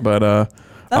 But,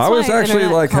 I was actually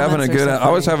like having a good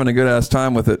ass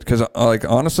time with it. Cause like,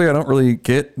 honestly, I don't really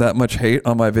get that much hate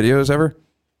on my videos ever.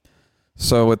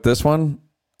 So with this one,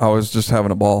 I was just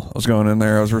having a ball. I was going in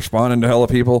there. I was responding to hella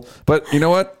people. But you know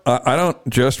what? I don't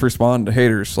just respond to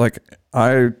haters. Like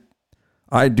I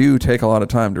do take a lot of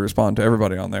time to respond to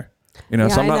everybody on there. So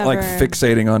I'm not like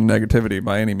fixating on negativity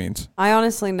by any means. I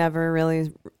honestly never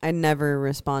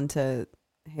respond to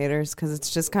haters because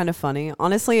it's just kind of funny.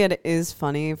 Honestly, it is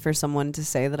funny for someone to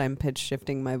say that I'm pitch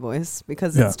shifting my voice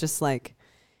because it's just like,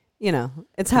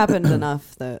 it's happened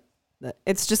enough that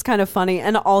it's just kind of funny.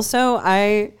 And also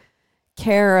I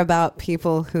care about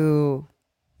people who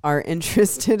are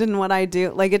interested in what I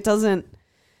do. Like it doesn't,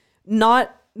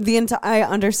 I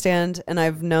understand, and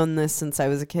I've known this since I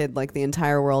was a kid, like the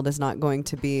entire world is not going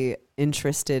to be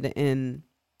interested in,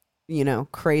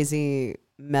 crazy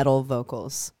metal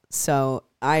vocals. So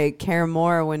I care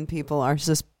more when people are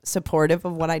just supportive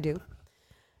of what I do.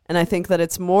 And I think that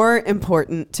it's more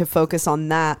important to focus on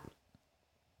that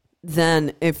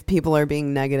than if people are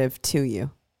being negative to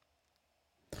you.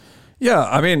 Yeah,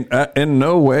 I mean, in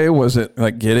no way was it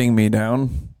like getting me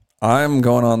down. I'm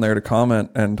going on there to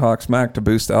comment and talk smack to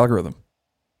boost the algorithm.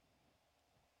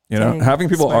 Having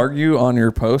people argue on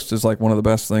your post is like one of the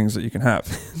best things that you can have.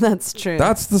 That's true.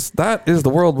 That is the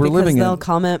world we're living in. They'll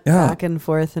comment back and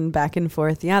forth and back and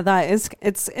forth. Yeah,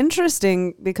 it's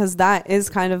interesting because that is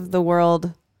kind of the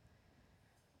world.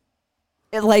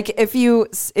 Like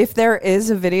if there is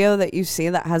a video that you see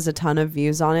that has a ton of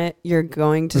views on it, you're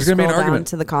going to scroll down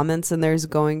to the comments and there's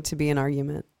going to be an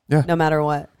argument. Yeah. No matter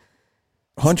what.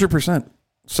 100%.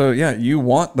 So yeah, you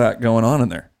want that going on in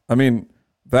there. I mean,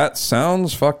 that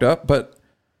sounds fucked up, but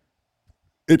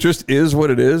it just is what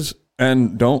it is,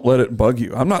 and don't let it bug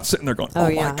you. I'm not sitting there going,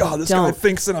 my God, this guy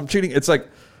thinks that I'm cheating. It's like,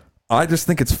 I just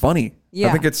think it's funny. Yeah.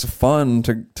 I think it's fun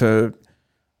to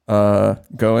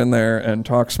go in there and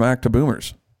talk smack to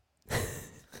boomers.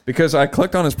 Because I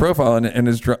clicked on his profile and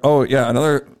his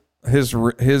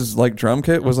his like drum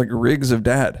kit was like Rigs of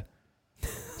Dad.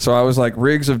 So I was like,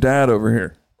 Rigs of Dad over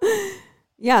here.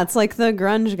 Yeah, it's like the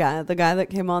grunge guy, the guy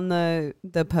that came on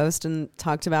the post and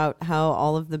talked about how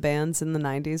all of the bands in the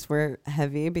 90s were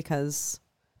heavy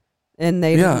and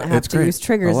they didn't have to use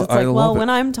triggers. It's like, when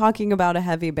I'm talking about a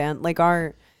heavy band, like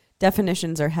our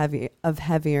definitions are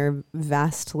heavier,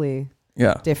 vastly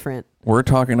different. We're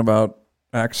talking about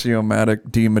axiomatic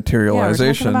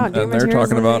dematerialization, and they're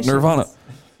talking about Nirvana.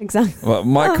 Exactly. Well,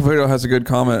 Mike Caputo has a good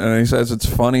comment, and he says it's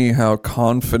funny how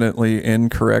confidently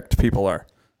incorrect people are.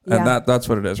 And that's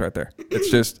what it is right there.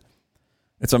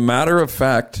 It's a matter of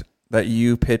fact that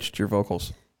you pitched your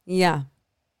vocals. Yeah.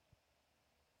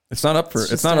 It's not up for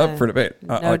debate.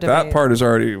 Debate. That part is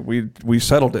already, we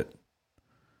settled it.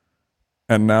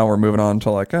 And now we're moving on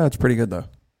to like, it's pretty good though.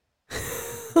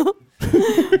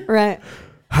 Right.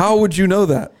 How would you know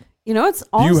that? It's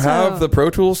also... Do you have the Pro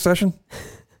Tools session?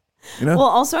 Well,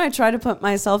 also I try to put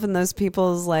myself in those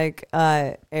people's like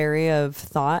area of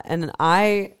thought, and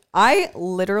I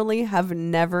literally have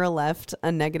never left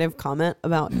a negative comment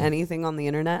about anything on the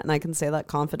internet, and I can say that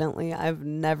confidently.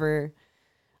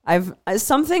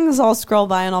 Some things I'll scroll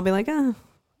by and I'll be like, I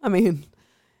mean,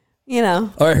 All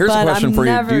right, here's a question for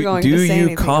you. Do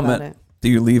you comment? Do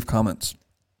you leave comments?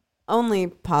 Only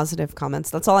positive comments.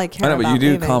 That's all I care about. I know, but you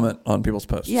do leaving. comment on people's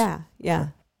posts. Yeah,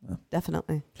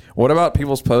 definitely. What about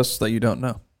people's posts that you don't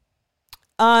know?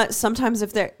 Sometimes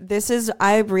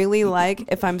I really like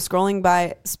if I'm scrolling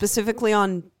by specifically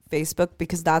on Facebook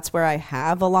because that's where I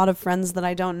have a lot of friends that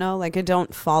I don't know. Like I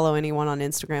don't follow anyone on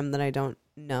Instagram that I don't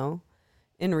know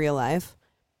in real life.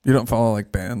 You don't follow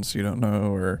like bands you don't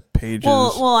know or pages?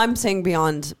 Well, I'm saying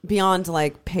beyond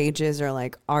like pages or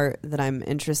like art that I'm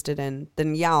interested in,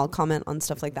 then yeah, I'll comment on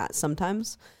stuff like that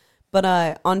sometimes.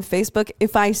 But on Facebook,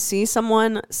 if I see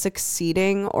someone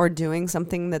succeeding or doing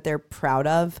something that they're proud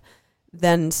of,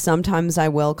 then sometimes I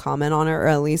will comment on it, or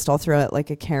at least I'll throw it like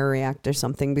a care react or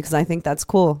something because I think that's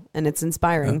cool and it's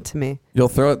inspiring to me. You'll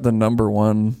throw it the number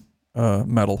one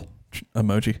medal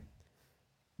emoji.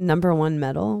 Number one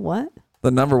medal? What? The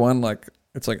number one, like,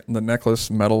 it's like the necklace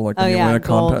medal, like when you yeah, win a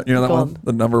gold, contest. You know that gold. one?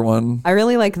 The number one. I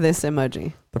really like this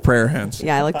emoji. The prayer hands.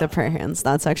 Yeah, I like the prayer hands.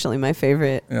 That's actually my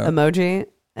favorite emoji.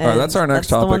 All right, that's our next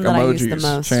topic, emojis.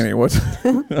 Shani, what's...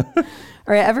 All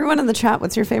right, everyone in the chat,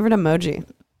 what's your favorite emoji?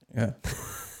 Yeah.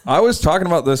 I was talking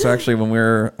about this actually when we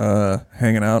were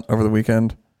hanging out over the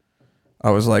weekend. I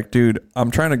was like, dude,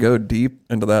 I'm trying to go deep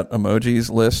into that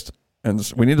emojis list.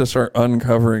 And we need to start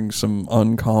uncovering some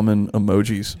uncommon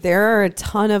emojis. There are a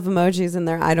ton of emojis in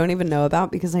there I don't even know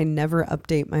about because I never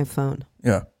update my phone.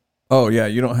 Yeah. Oh, yeah.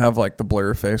 You don't have like the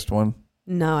blur-faced one?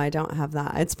 No, I don't have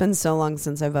that. It's been so long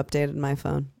since I've updated my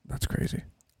phone. That's crazy.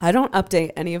 I don't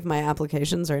update any of my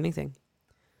applications or anything.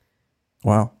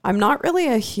 Wow. I'm not really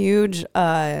a huge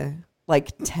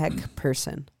like tech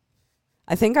person.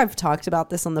 I think I've talked about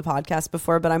this on the podcast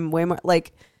before, but I'm way more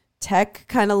like tech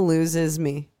kind of loses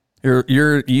me.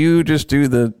 You just do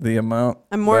the amount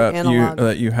I'm more analog.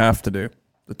 that you have to do,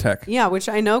 the tech. Yeah, which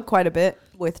I know quite a bit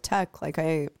with tech. Like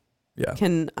I Yeah.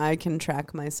 can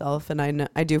track myself, and I know,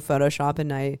 I do Photoshop,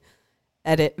 and I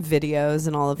edit videos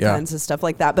and all of kinds of stuff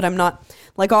like that. But I'm not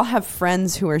like, I'll have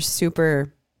friends who are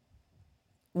super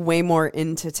way more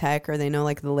into tech, or they know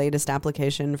like the latest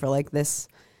application for like this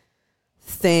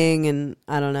thing, and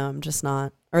I don't know, I'm just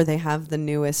not. Or they have the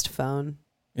newest phone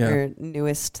or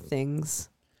newest things.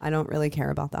 I don't really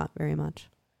care about that very much.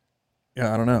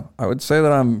 Yeah, I don't know. I would say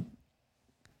that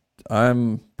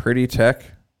I'm pretty tech,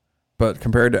 but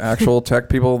compared to actual tech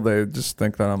people, they just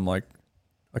think that I'm like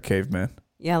a caveman.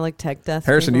 Yeah, like tech death.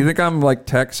 Harrison, people. do you think I'm like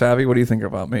tech savvy? What do you think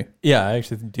about me? Yeah, I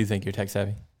actually do think you're tech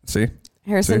savvy. See?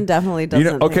 Harrison definitely doesn't.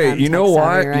 You know, okay, think I'm you know tech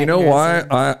why? savvy, right, you know Harrison?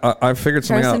 why? I figured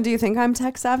something Harrison, out. do you think I'm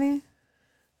tech savvy?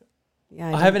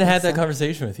 Yeah, I haven't had that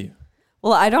conversation with you.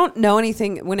 Well, I don't know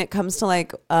anything when it comes to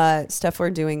like stuff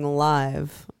we're doing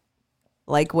live.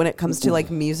 Like when it comes to like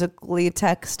musically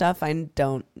tech stuff, I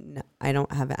don't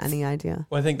have any idea.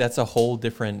 Well, I think that's a whole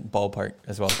different ballpark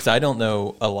as well, because I don't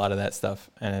know a lot of that stuff,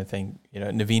 and I think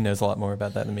Naveen knows a lot more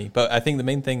about that than me. But I think the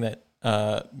main thing that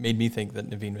made me think that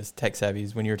Naveen was tech savvy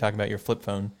is when you were talking about your flip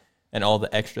phone and all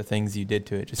the extra things you did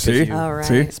to it. Just because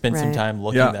you spent some time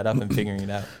looking that up and figuring it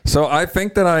out. So I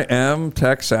think that I am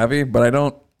tech savvy, but I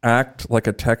don't act like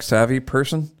a tech savvy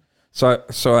person. So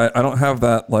I don't have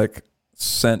that like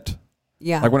scent.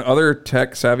 Yeah. Like when other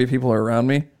tech savvy people are around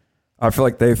me, I feel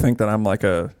like they think that I'm like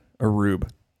a rube.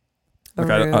 Like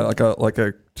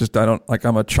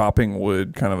I'm a chopping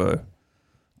wood kind of a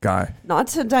guy. Not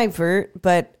to divert,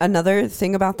 but another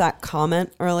thing about that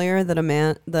comment earlier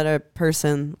that a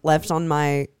person left on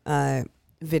my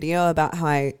video about how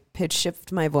I pitch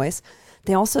shift my voice.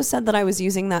 They also said that I was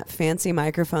using that fancy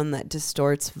microphone that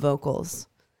distorts vocals,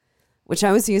 which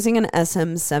I was using an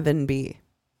SM7B.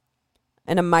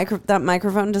 And that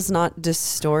microphone does not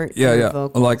distort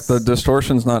vocals. Like the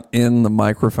distortion's not in the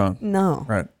microphone. No.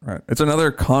 Right. It's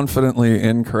another confidently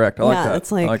incorrect. I like that.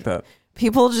 It's like, I like that.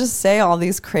 People just say all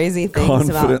these crazy things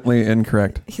confidently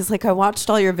incorrect. He's like, I watched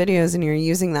all your videos and you're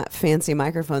using that fancy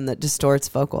microphone that distorts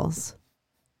vocals.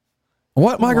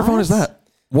 What microphone is that?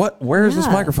 Where is this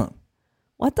microphone?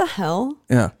 What the hell?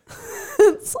 Yeah.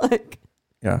 It's like,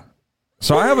 yeah.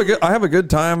 So I have a good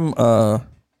time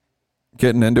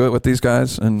getting into it with these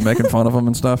guys and making fun of them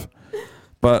and stuff.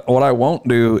 But what I won't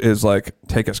do is like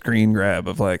take a screen grab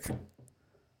of like,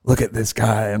 look at this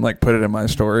guy and like put it in my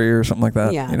story or something like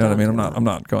that. Yeah, you know what I mean? I'm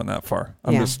not going that far.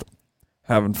 I'm just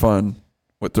having fun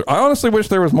with I honestly wish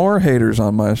there was more haters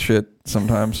on my shit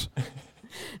sometimes.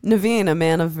 Naveen, a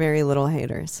man of very little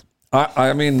haters.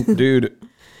 I mean, dude.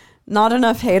 Not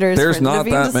enough haters. There's not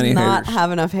Naveen that many haters. does not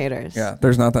have enough haters. Yeah,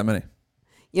 there's not that many.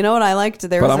 You know what I liked?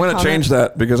 But I'm going to change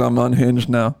that because I'm unhinged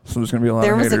now. So there's going to be a lot of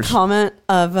haters. There was a comment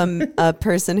of a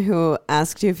person who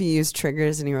asked you if you use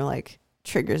triggers and you were like,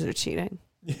 triggers are cheating.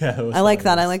 Yeah, I like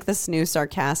that. I like this new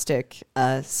sarcastic,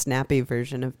 snappy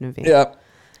version of Naveen. Yeah.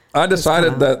 I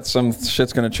decided that some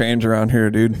shit's going to change around here,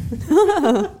 dude.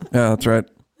 Yeah, that's right.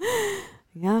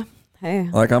 Yeah. Hey.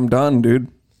 Like, I'm done,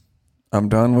 dude. I'm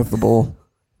done with the bull.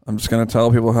 I'm just going to tell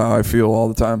people how I feel all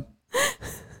the time.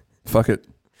 Fuck it.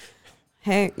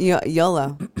 Hey,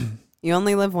 YOLO. You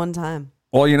only live one time.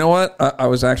 Well, you know what? I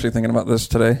was actually thinking about this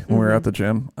today when we were at the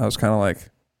gym. I was kind of like,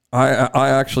 I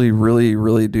actually really,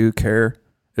 really do care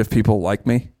if people like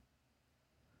me.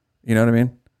 You know what I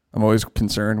mean? I'm always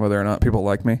concerned whether or not people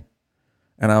like me.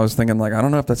 And I was thinking, like, I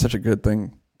don't know if that's such a good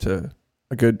thing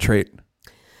a good trait.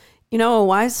 You know, a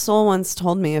wise soul once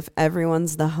told me, if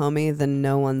everyone's the homie, then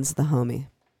no one's the homie.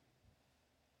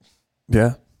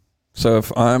 Yeah. So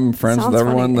if I'm friends Sounds with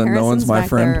everyone, funny. then no one's my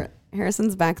friend.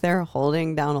 Harrison's back there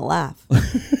holding down a laugh.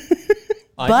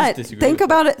 I But just disagree think with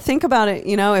about it. Think about it.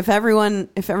 You know, if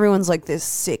everyone's like this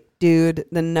sick dude,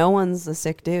 then no one's the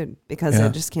sick dude because Yeah.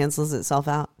 it just cancels itself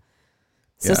out.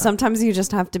 So Yeah. sometimes you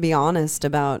just have to be honest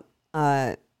about,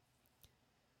 sometimes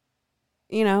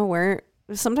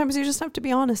you just have to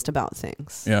be honest about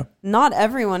things. Yeah. Not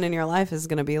everyone in your life is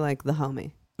going to be like the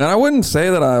homie. And I wouldn't say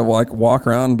that I like walk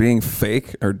around being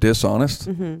fake or dishonest,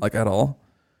 like at all.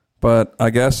 But I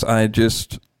guess I'm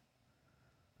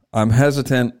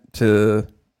hesitant to,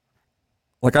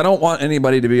 like, I don't want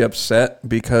anybody to be upset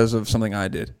because of something I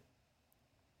did.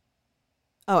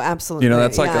 Oh, absolutely. You know,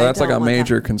 that's like Yeah, I don't a want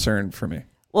major that. concern for me.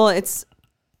 Well, it's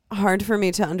hard for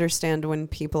me to understand when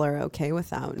people are okay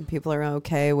with that, when people are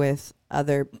okay with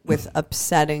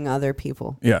upsetting other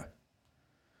people. Yeah.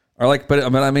 Or like, but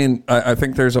I mean, I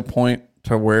think there's a point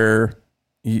to where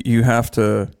you have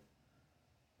to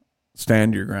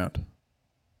stand your ground.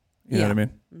 You know what I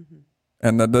mean? Mm-hmm.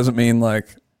 And that doesn't mean like,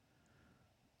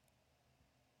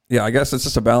 yeah, I guess it's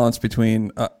just a balance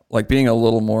between like being a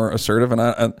little more assertive.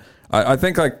 And I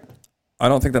think like, I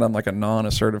don't think that I'm like a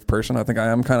non-assertive person. I think I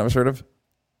am kind of assertive.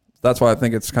 That's why I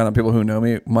think it's kind of people who know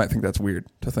me might think that's weird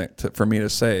for me to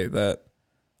say that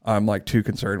I'm like too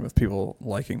concerned with people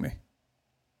liking me.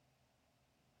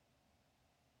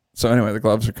 So anyway, the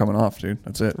gloves are coming off, dude.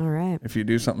 That's it. All right. If you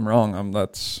do something wrong, you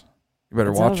better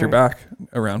It's watch over. your back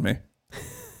around me.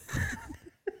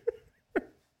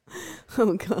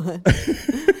 Oh, God.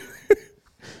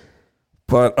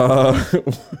 But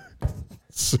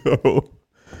so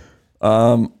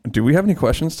do we have any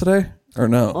questions today or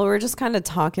no? Well, we're just kind of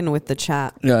talking with the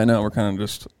chat. Yeah, I know. We're kind of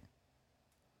just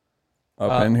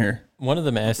up in here. One of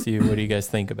them asked you, what do you guys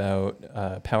think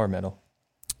about power metal?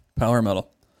 Power metal.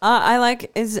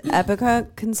 Is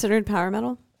Epica considered power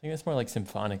metal? I think it's more like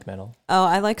symphonic metal. Oh,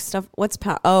 I like stuff. What's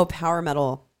power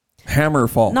metal?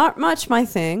 Hammerfall. Not much my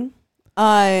thing.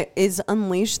 Is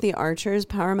Unleash the Archers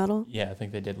power metal? Yeah, I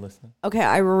think they did listen. Okay,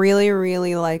 I really,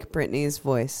 really like Britney's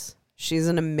voice. She's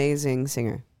an amazing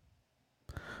singer.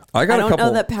 I don't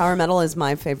know that power metal is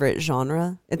my favorite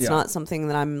genre. It's not something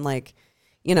that I'm like,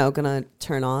 gonna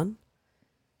turn on.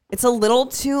 It's a little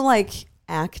too like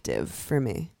active for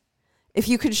me. If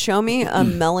you could show me a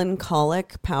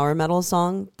melancholic power metal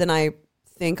song, then I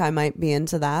think I might be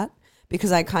into that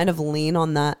because I kind of lean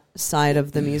on that side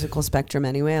of the musical spectrum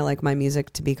anyway. I like my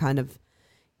music to be kind of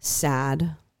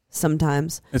sad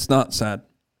sometimes. It's not sad.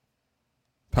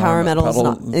 Power metal is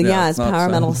not. Yeah, is not power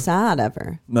sad. metal sad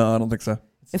ever? No, I don't think so.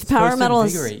 It's If power supposed metal to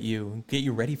is invigorate you and get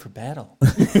you ready for battle.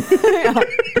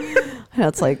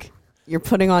 It's like you're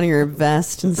putting on your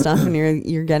vest and stuff, and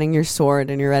you're getting your sword,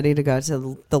 and you're ready to go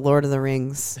to the Lord of the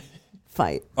Rings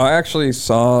fight. I actually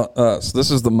saw. So this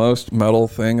is the most metal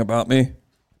thing about me,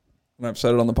 and I've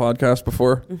said it on the podcast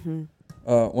before. Mm-hmm.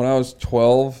 When I was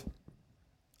 12,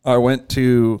 I went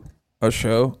to a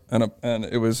show, and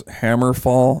it was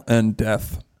Hammerfall and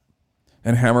Death,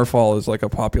 and Hammerfall is like a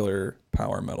popular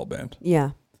power metal band.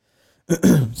 Yeah.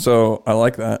 So I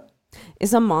like that.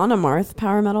 Is Amon Amarth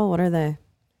power metal? What are they?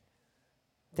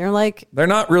 They're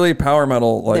not really power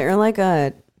metal. They're like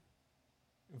a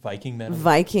Viking metal.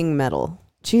 Viking metal.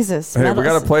 Jesus. Hey, we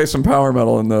got to play some power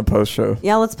metal in the post show.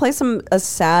 Yeah, let's play a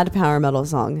sad power metal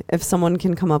song if someone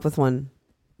can come up with one.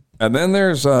 And then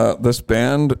there's this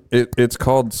band. It's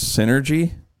called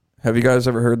Synergy. Have you guys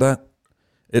ever heard that?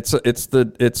 It's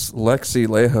Lexi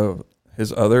Leho,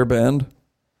 his other band,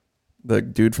 the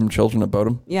dude from Children of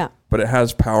Bodom. Yeah. But it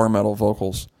has power metal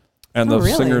vocals, and the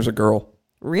really? singer's a girl.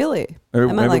 Really?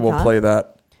 Maybe we'll play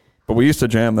that. But we used to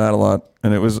jam that a lot,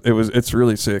 and it's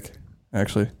really sick,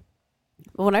 actually.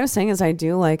 Well, what I was saying is I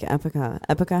do like Epica.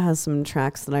 Epica has some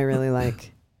tracks that I really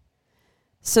like.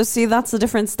 So see, that's the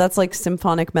difference. That's like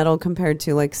symphonic metal compared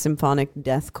to like symphonic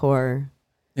deathcore.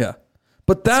 Yeah.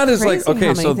 But that is like, crazy how okay,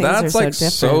 many so things that's are like so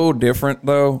so different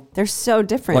though. They're so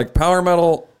different. Like power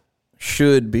metal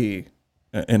should be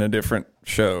in a different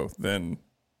show than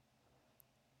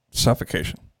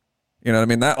Suffocation. You know what I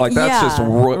mean? That's just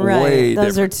right. way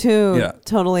Those different. are two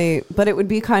totally, but it would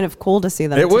be kind of cool to see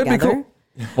them It would together. be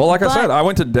cool. Well, like I said, I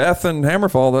went to Death and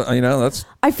Hammerfall. You know, that's.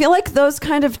 I feel like those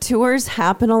kind of tours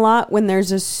happen a lot when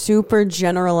there's a super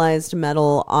generalized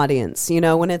metal audience. You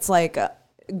know, when it's like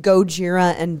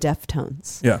Gojira and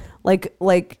Deftones. Yeah.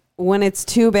 Like when it's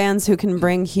two bands who can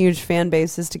bring huge fan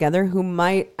bases together who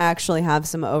might actually have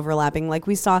some overlapping. Like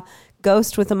we saw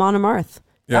Ghost with Amon Amarth.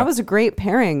 Yeah. That was a great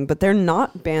pairing, but they're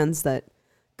not bands that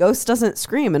Ghost doesn't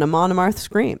scream and Amon Amarth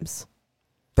screams.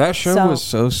 That show was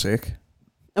so sick.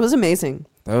 It was amazing.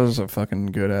 That was a fucking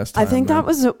good ass time. I think that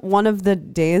was one of the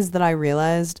days that I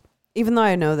realized, even though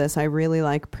I know this, I really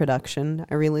like production.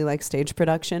 I really like stage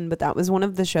production, but that was one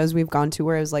of the shows we've gone to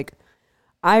where I was like,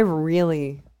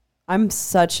 I'm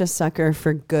such a sucker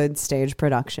for good stage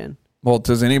production. Well,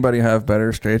 does anybody have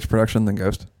better stage production than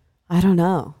Ghost? I don't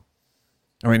know.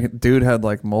 I mean, dude had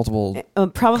like multiple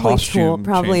probably Tool. costume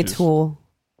Probably changes. Tool.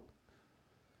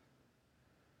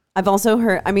 I've also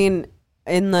heard, I mean,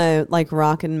 in the like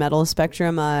rock and metal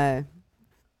spectrum,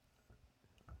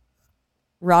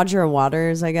 Roger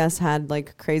Waters, I guess, had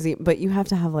like crazy, but you have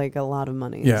to have like a lot of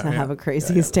money to have a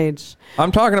crazy stage.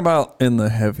 I'm talking about in the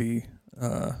heavy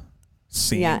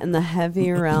scene. Yeah, in the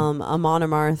heavy realm, Amon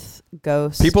Amarth,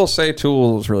 Ghost. People say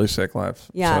Tool was really sick live.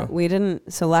 Yeah, so. we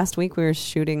didn't. So last week we were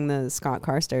shooting the Scott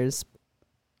Carstairs.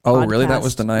 Oh, podcast. really? That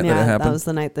was the night that it happened? That was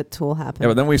the night that Tool happened. Yeah,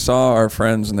 but then we saw our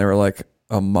friends and they were like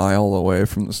a mile away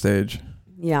from the stage.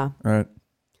 Yeah. Right.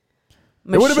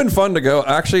 It would have been fun to go.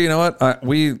 Actually, you know what? I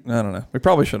don't know. We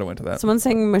probably should have went to that. Someone's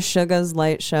saying Meshuggah's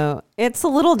light show. It's a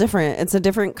little different. It's a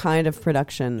different kind of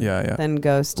production than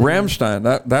Ghost. Rammstein,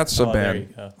 that's a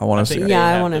band I want to see. Yeah,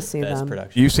 I want to see them.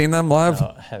 Production. You've seen them live?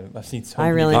 No, I haven't. I've seen so I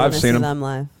really want to see them. them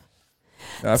live.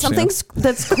 Something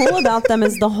that's cool about them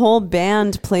is the whole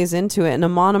band plays into it, and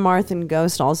Amon Amarth and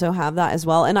Ghost also have that as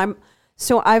well. And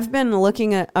I've been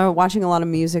looking at watching a lot of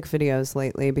music videos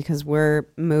lately because we're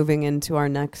moving into our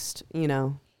next,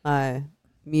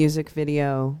 music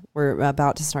video. We're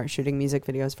about to start shooting music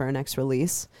videos for our next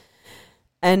release.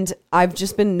 And I've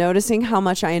just been noticing how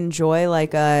much I enjoy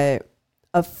like a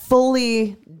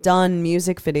fully done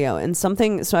music video and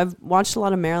something. So I've watched a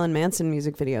lot of Marilyn Manson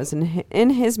music videos, and in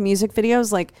his music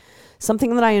videos, like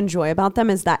something that I enjoy about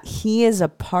them is that he is a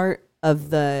part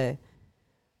of the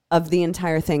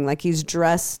entire thing. Like he's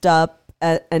dressed up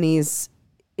and he's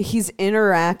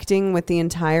interacting with the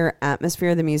entire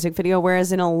atmosphere of the music video.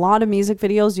 Whereas in a lot of music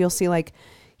videos, you'll see like,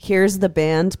 here's the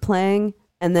band playing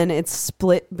and then it's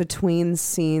split between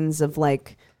scenes of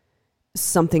like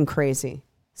something crazy.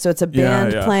 So it's a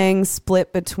band playing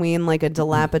split between like a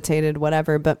dilapidated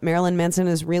whatever. But Marilyn Manson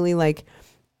is really like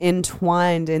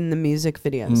entwined in the music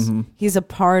videos. Mm-hmm. He's a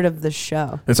part of the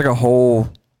show. It's like a whole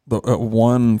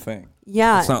one thing.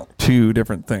 Yeah. It's not two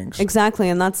different things. Exactly.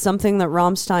 And that's something that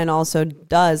Rammstein also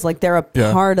does. Like they're a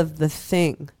part of the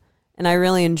thing. And I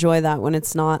really enjoy that when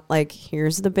it's not like,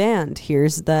 here's the band,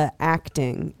 here's the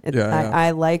acting.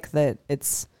 I like that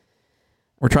it's...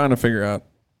 We're trying to figure out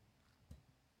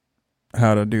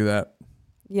how to do that.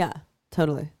 Yeah,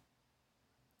 totally.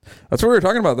 That's what we were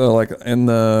talking about though. Like in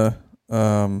the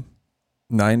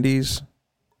 90s,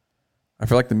 I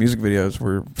feel like the music videos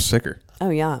were sicker. Oh,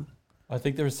 yeah. I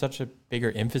think there was such a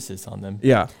bigger emphasis on them.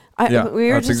 Yeah.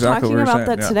 We were just talking about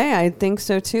that today. I think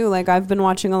so too. Like I've been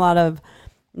watching a lot of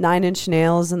 9 Inch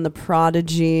Nails and The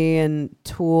Prodigy and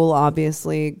Tool,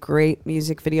 obviously great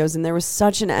music videos. And there was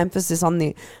such an emphasis on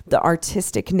the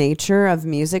artistic nature of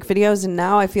music videos. And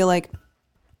now I feel like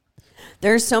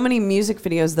there's so many music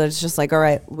videos that it's just like, all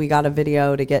right, we got a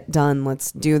video to get done.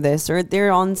 Let's do this. Or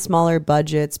they're on smaller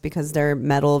budgets because they're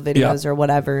metal videos or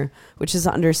whatever, which is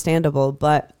understandable.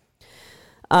 But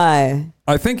I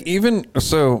think even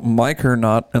so, Mike or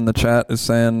not in the chat is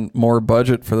saying more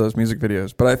budget for those music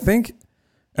videos. But I think,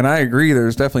 and I agree,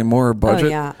 there's definitely more budget. Oh,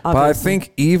 yeah, but I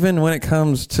think even when it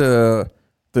comes to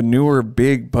the newer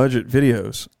big budget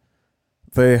videos,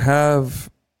 they have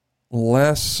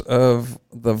less of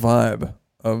the vibe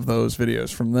of those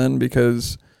videos from then,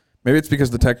 because maybe it's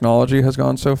because the technology has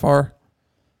gone so far.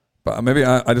 But maybe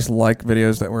I just like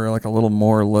videos that were like a little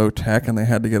more low tech and they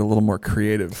had to get a little more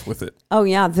creative with it. Oh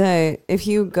yeah, if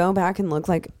you go back and look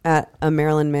like at a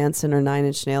Marilyn Manson or 9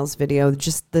 Inch Nails video,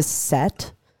 just the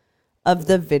set of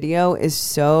the video is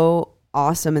so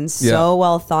awesome and so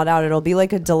well thought out. It'll be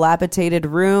like a dilapidated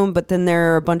room, but then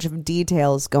there are a bunch of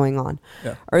details going on.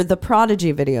 Yeah. Or the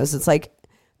Prodigy videos, it's like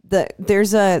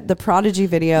there's the Prodigy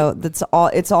video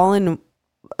it's all in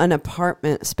an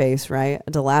apartment space, right?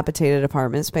 A dilapidated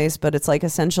apartment space, but it's like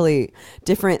essentially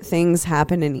different things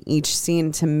happen in each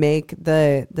scene to make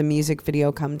the music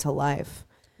video come to life.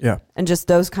 Yeah. And just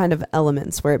those kind of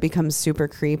elements where it becomes super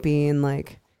creepy and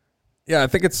like Yeah, I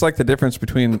think it's like the difference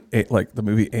between like the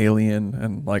movie Alien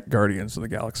and like Guardians of the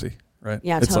Galaxy, right?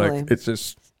 Yeah, it's totally. Like, it's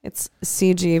just it's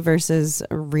CG versus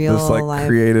real this like life.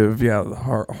 creative,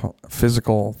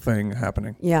 physical thing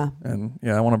happening. Yeah, and I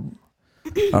don't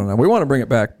know. We want to bring it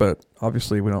back, but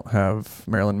obviously we don't have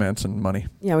Marilyn Manson money.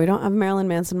 Yeah, we don't have Marilyn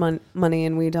Manson money,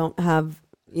 and we don't have.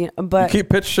 But you keep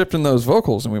pitch shifting those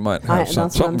vocals, and we might have that's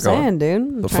something what I'm saying, dude.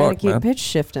 I'm trying to keep man? pitch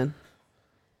shifting.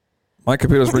 My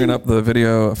computer's bringing up the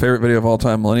favorite video of all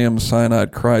time, Millennium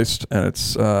Cyanide Christ, and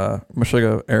it's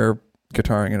Meshuggah air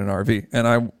guitaring in an RV. And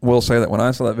I will say that when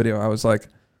I saw that video, I was like,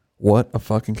 what a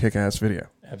fucking kick-ass video.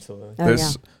 Absolutely.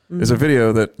 This is a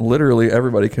video that literally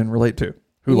everybody can relate to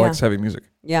who likes heavy music.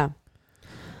 Yeah.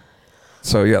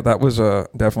 So, yeah, that was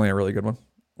definitely a really good one.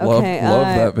 Okay, love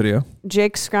that video.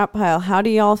 Jake Scrappile, how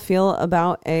do y'all feel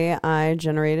about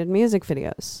AI-generated music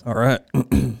videos? All right.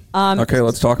 Okay,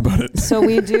 let's talk about it. So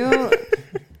we do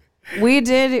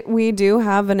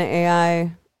have an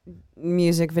AI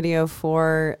music video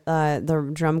for the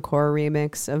drum corps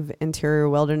remix of Interior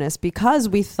Wilderness because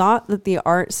we thought that the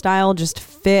art style just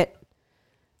fit.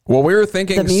 Well, we were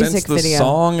thinking the music since the video.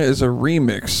 song is a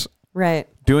remix, Right.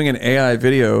 doing an AI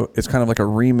video is kind of like a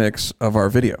remix of our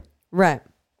video. Right.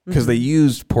 Because they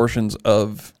used portions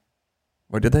of,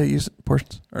 or did they use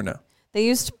portions or no?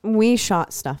 We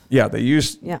shot stuff. Yeah, they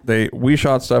used, we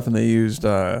shot stuff and they used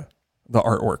the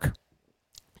artwork.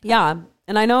 Yeah.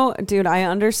 And I know, dude, I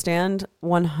understand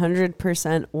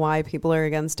 100% why people are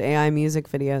against AI music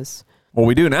videos. Well,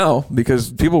 we do now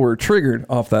because people were triggered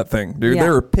off that thing, dude. Yeah. They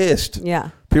were pissed. Yeah.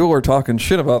 People were talking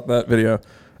shit about that video.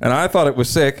 And I thought it was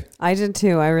sick. I did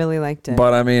too. I really liked it.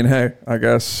 But I mean, hey, I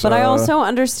guess. But I also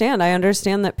understand. I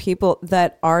understand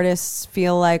that artists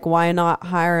feel like, why not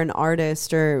hire an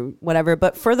artist or whatever.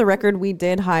 But for the record, we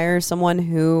did hire someone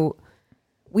to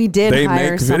do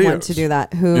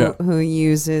that,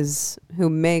 who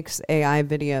makes AI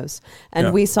videos.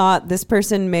 And we saw this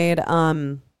person made,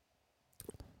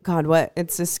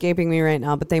 it's escaping me right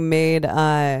now, but they made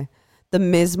the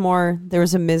Mizmor. There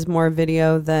was a Mizmor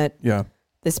video that. Yeah.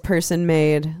 This person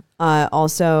made,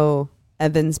 also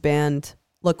Evan's band,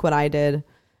 Look What I Did,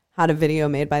 had a video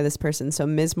made by this person. So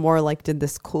Ms. Moore did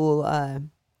this cool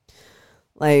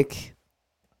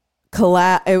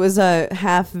collab. It was a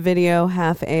half video,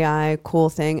 half AI cool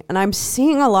thing. And I'm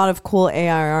seeing a lot of cool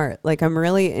AI art. I'm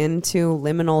really into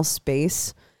liminal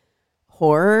space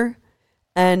horror.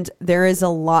 And there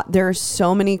are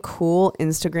so many cool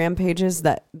Instagram pages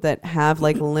that have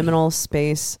liminal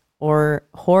space or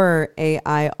horror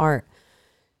AI art.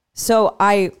 So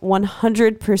I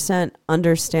 100%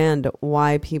 understand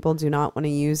why people do not want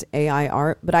to use AI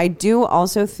art, but I do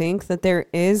also think that there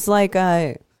is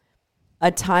a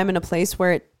time and a place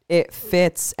where it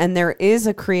fits, and there is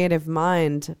a creative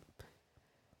mind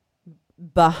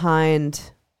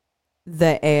behind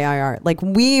the AI art.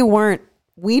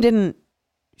 We didn't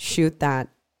shoot that.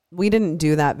 We didn't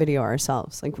do that video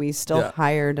ourselves. We still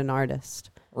hired an artist.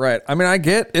 Right. I mean, I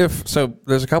get there's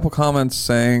a couple comments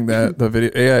saying that the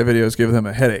AI videos give them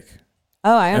a headache.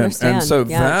 Oh, I understand. And so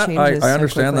I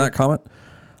understand that comment.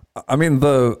 I mean,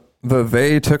 the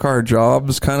they took our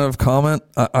jobs kind of comment,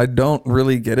 I don't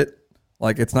really get it.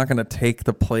 It's not going to take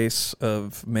the place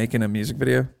of making a music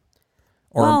video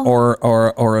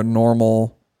or a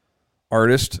normal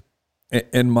artist.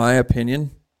 In my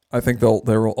opinion, I think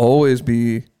there will always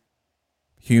be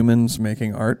humans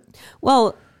making art.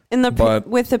 Well,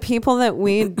 with the people that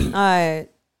we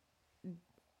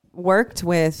worked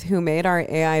with who made our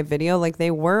AI video, they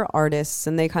were artists,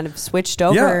 and they kind of switched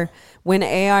over. When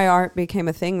AI art became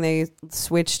a thing, they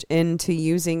switched into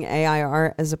using AI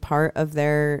art as a part of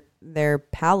their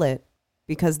palette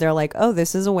because they're like, oh,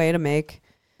 this is a way to make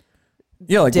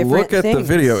look at the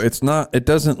video. It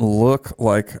doesn't look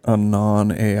like a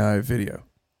non-AI video.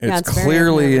 It's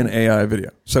clearly an AI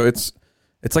video. So it's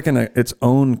in its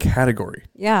own category.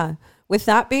 Yeah. With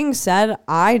that being said,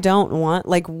 I don't want,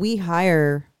 we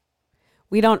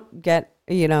don't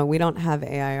have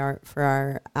AI art for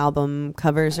our album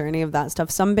covers or any of that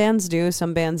stuff. Some bands do,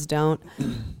 some bands don't.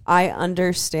 I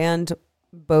understand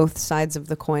both sides of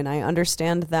the coin. I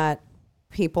understand that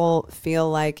people feel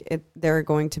like there are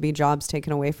going to be jobs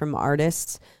taken away from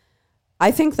artists. I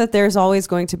think that there's always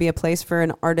going to be a place for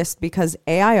an artist because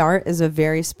AI art is a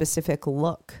very specific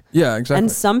look. Yeah, exactly.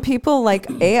 And some people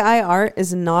AI art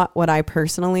is not what I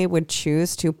personally would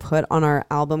choose to put on our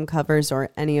album covers or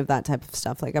any of that type of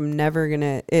stuff. I'm never going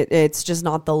to, it's just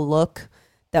not the look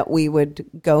that we would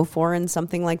go for in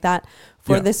something like that.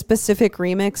 For this specific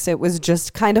remix, it was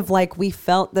just kind of we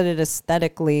felt that it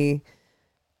aesthetically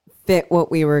fit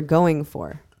what we were going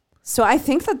for. So I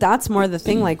think that that's more the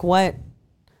thing,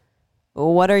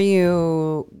 what are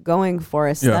you going for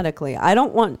aesthetically? I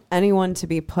don't want anyone to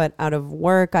be put out of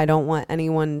work. I don't want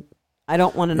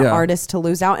an artist to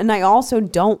lose out. And I also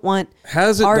don't want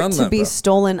art to be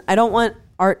stolen. I don't want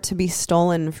art to be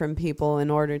stolen from people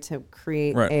in order to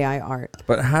create AI art.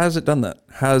 But has it done that?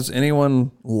 Has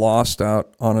anyone lost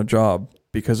out on a job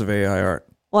because of AI art?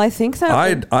 Well, I think that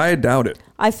I doubt it.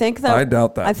 I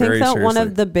doubt that. I think that one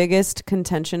of the biggest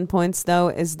contention points, though,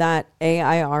 is that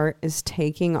AI art is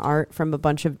taking art from a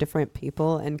bunch of different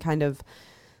people and kind of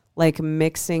like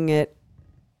mixing it,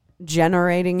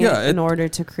 generating it in order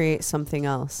to create something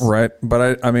else. Right.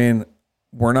 But I mean,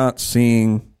 we're not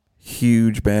seeing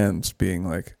huge bands being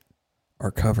like,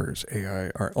 our covers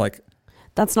AI art. Like,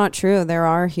 that's not true. There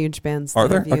are huge bands that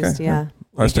have used,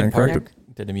 I stand corrected.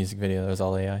 Did a music video that was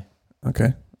all AI.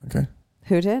 Okay.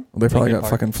 Who did? Well, they probably got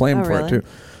fucking flamed for it too.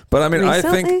 But I mean,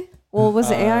 recently? I think. Well, was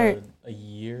it AI? A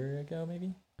year ago,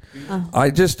 maybe. Oh.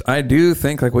 I do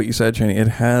think like what you said, Cheney. It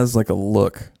has like a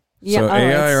look. Yeah, so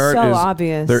AI art so is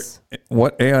obvious.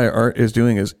 What AI art is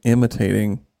doing is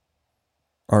imitating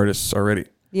artists already.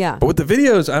 Yeah. But with the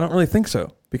videos, I don't really think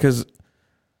so, because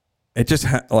it just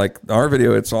like our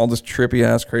video, it's all this trippy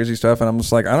ass crazy stuff, and I'm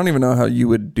just like, I don't even know how you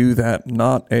would do that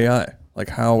not AI. Like,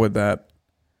 how would that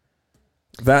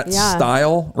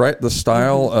style, right? The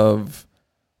style of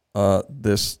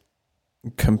this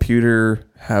computer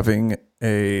having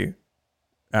a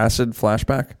acid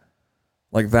flashback,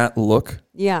 like that look.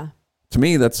 Yeah. To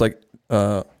me, that's like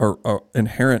or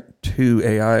inherent to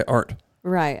AI art.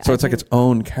 Right. So it's like its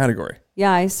own category.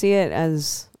 Yeah, I see it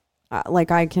as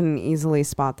like I can easily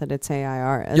spot that it's AI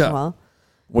art as well.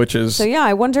 Which is so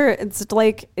I wonder, it's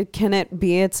like, can it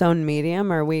be its own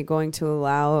medium? Are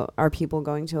people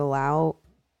going to allow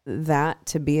that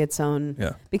to be its own?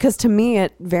 Yeah. Because to me,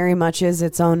 it very much is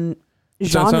its own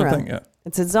genre. Its own thing,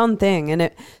 It's its own thing. And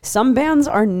some bands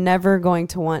are never going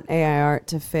to want AI art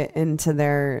to fit into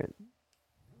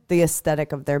the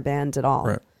aesthetic of their band at all.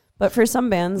 Right. But for some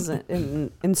bands,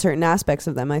 in certain aspects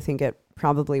of them, I think it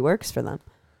probably works for them.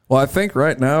 Well, I think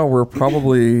right now we're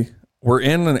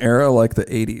in an era like the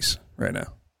 80s right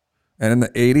now. And in the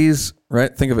 80s,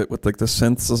 right, think of it with like the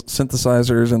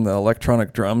synthesizers and the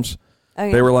electronic drums. Oh,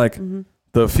 yeah. They were like,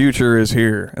 the future is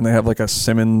here. And they have like a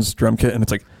Simmons drum kit, and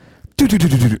it's like,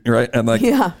 right? And like,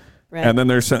 yeah, right. And then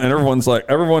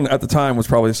everyone at the time was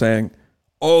probably saying,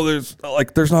 oh, there's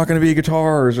not going to be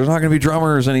guitars. There's not going to be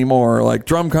drummers anymore. Like,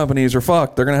 drum companies are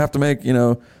fucked. They're going to have to make,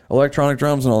 electronic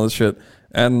drums and all this shit.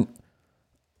 And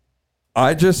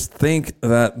I just think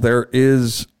that there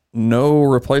is no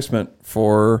replacement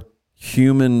for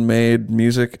human-made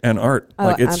music and art. Oh,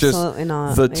 like, it's absolutely just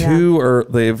not. The two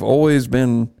they've always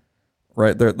been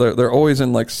right. They're always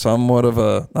in like somewhat of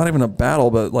a, not even a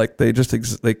battle, but like they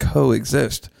just they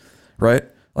coexist, right?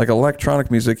 Like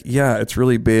electronic music, it's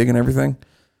really big and everything,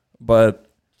 but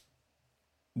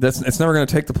it's never going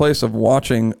to take the place of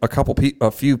watching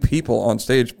a few people on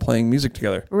stage playing music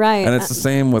together, right? And it's the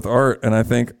same with art. And I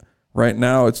think right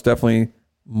now it's definitely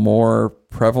more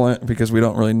prevalent because we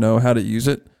don't really know how to use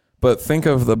it. But think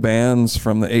of the bands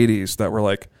from the 80s that were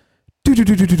like with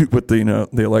the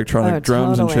the electronic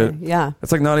drums and shit. Yeah,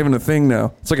 it's like not even a thing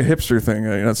now. It's like a hipster thing,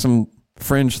 it's some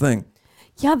fringe thing.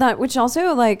 Yeah, that, which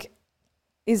also like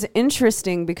is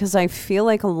interesting, because I feel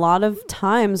like a lot of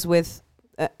times with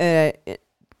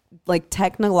like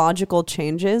technological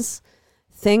changes,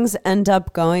 things end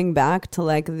up going back to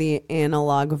like the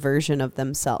analog version of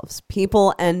themselves.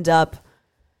 People end up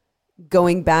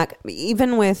going back,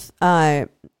 even with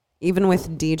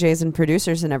DJs and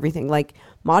producers and everything. Like,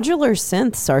 modular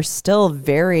synths are still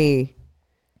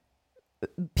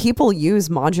people use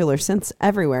modular synths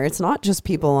everywhere. It's not just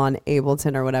people on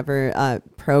Ableton or whatever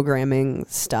programming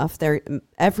stuff.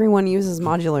 Everyone uses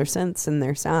modular synths in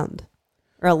their sound.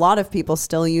 Or a lot of people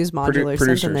still use modular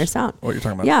synths in their sound. What you're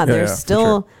talking about? Yeah,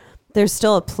 there's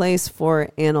still a place for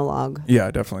analog.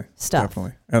 Yeah, definitely. Stuff.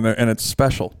 Definitely. And it's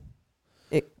special.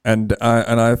 And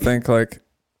I think like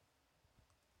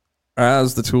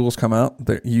as the tools come out,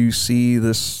 that you see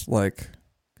this like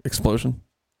explosion.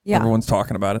 Yeah. Everyone's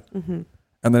talking about it. Mm-hmm.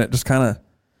 And then it just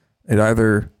it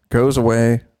either goes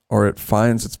away or it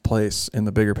finds its place in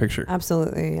the bigger picture.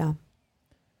 Absolutely, yeah.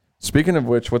 Speaking of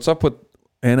which, what's up with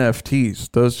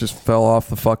NFTs? Those just fell off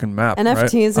the fucking map.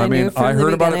 NFTs, right? I knew from I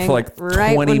heard the about it for like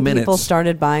 20 when minutes. People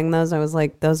started buying those, I was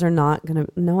like, no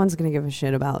one's going to give a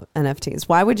shit about NFTs.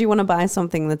 Why would you want to buy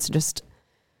something that's just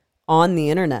on the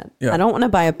internet? Yeah. I don't want to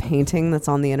buy a painting that's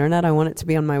on the internet. I want it to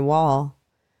be on my wall.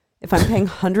 If I'm paying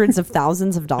hundreds of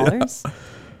thousands of dollars. Yeah.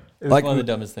 It was Like, one of the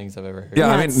dumbest things I've ever heard. Yeah,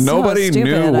 Yeah, I mean, it's so nobody stupid.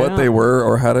 knew I what don't- they were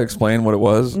or how to explain what it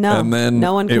was. No, and then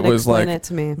no one it could was explain like, it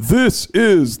to me. this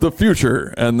is the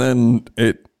future. And then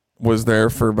it was there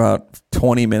for about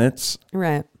 20 minutes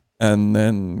Right. and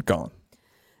then gone.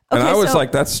 And Okay, I was so-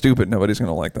 like, that's stupid. Nobody's going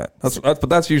to like that. But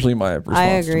that's usually my response.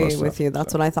 I to agree most with stuff. you.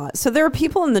 That's what I thought. So there are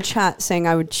people in the chat saying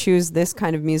I would choose this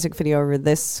kind of music video over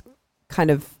this kind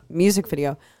of music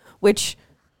video, which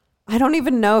I don't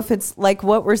even know if it's like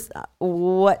what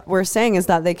we're saying is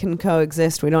that they can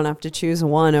coexist. We don't have to choose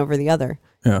one over the other.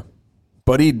 Yeah.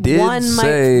 But he did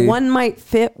say... one might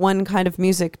fit one kind of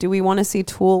music. Do we want to see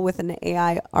Tool with an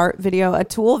AI art video? A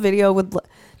Tool video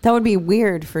that would be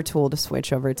weird for Tool to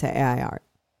switch over to AI art.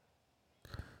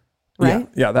 Right?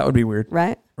 Yeah, that would be weird.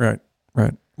 Right? Right.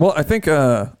 Well, I think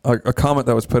a comment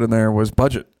that was put in there was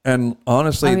budget. And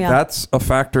honestly, that's a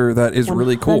factor that is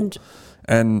really cool. 100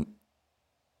 And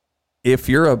if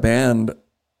you're a band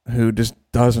who just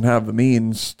doesn't have the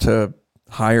means to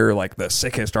hire like the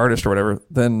sickest artist or whatever,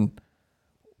 then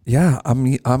yeah, I'm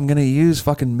going to use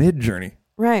fucking Midjourney.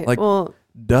 Right. Like, well,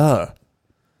 duh.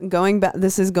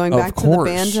 This is going Of back to the course.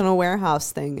 band in a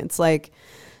warehouse thing. It's like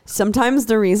sometimes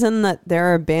the reason that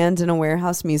there are band in a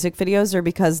warehouse music videos are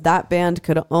because that band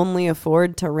could only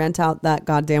afford to rent out that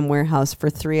goddamn warehouse for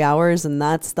 3 hours, and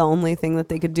that's the only thing that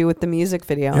they could do with the music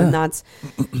video. Yeah. And that's,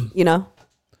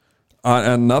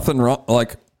 And nothing wrong.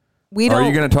 Like, we are don't.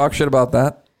 you going to talk shit about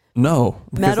that? No,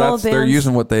 because they're bands-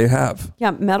 using what they have.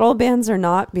 Yeah, metal bands are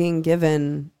not being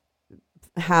given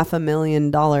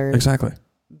 $500,000 Exactly.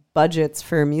 budgets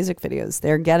for music videos.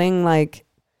 They're getting like,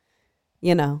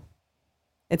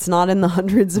 it's not in the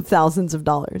hundreds of thousands of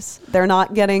dollars. They're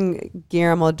not getting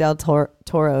Guillermo del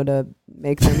Toro to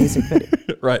make their music video.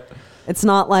 Right. It's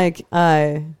not like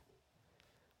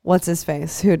what's his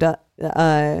face?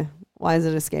 Why is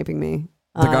it escaping me?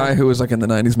 The guy who was like in the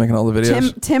 90s making all the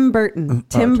videos. Tim Burton.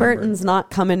 Tim Burton's not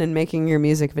coming and making your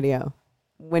music video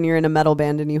when you're in a metal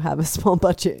band and you have a small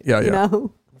budget. Yeah, you yeah.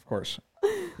 know? Of course.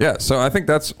 Yeah, so I think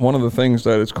that's one of the things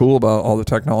that is cool about all the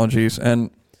technologies. And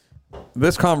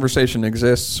this conversation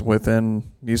exists within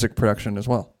music production as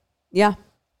well. Yeah.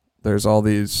 There's all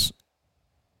these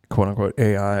quote unquote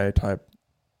AI type.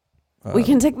 We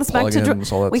can take this back to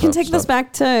plugins, all that we can stuff- take this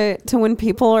back to when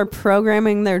people are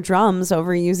programming their drums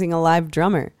over using a live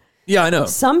drummer. Yeah, I know.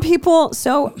 Some people,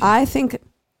 so I think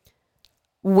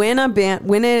when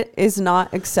it is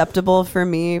not acceptable for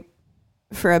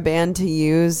a band to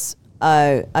use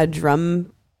a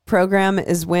drum program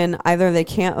is when either they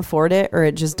can't afford it or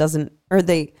it just doesn't, or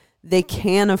they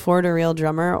can afford a real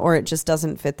drummer or it just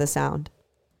doesn't fit the sound.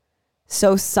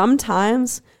 So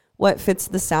sometimes what fits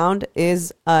the sound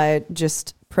is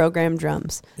just program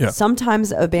drums. Yeah.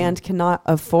 Sometimes a band cannot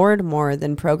afford more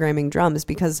than programming drums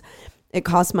because it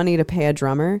costs money to pay a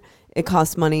drummer. It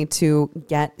costs money to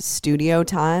get studio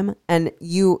time. And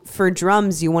for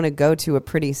drums, you want to go to a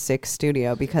pretty sick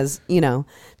studio because,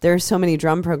 there are so many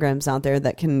drum programs out there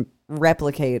that can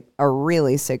replicate a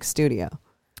really sick studio.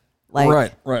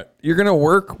 Like, Right. You're going to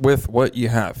work with what you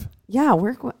have. Yeah,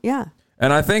 yeah.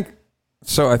 And I think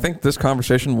this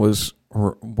conversation was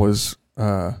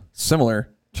similar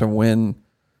to when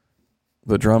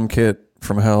the drum kit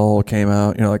from Hell came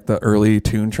out, like the early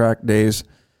Tune Track days.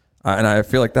 And I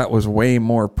feel like that was way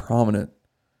more prominent.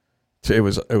 It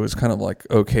was kind of like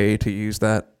okay to use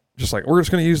that. Just like, we're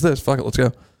just going to use this. Fuck it, let's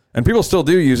go. And people still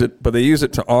do use it, but they use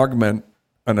it to augment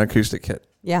an acoustic kit.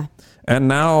 Yeah. And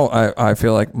now I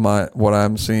feel like what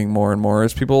I'm seeing more and more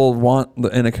is people want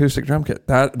an acoustic drum kit.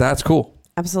 That's cool.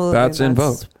 Absolutely. That's in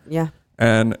vogue. Yeah.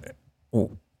 And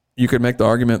you could make the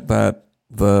argument that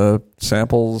the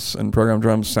samples and program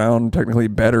drums sound technically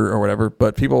better or whatever,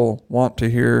 but people want to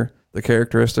hear the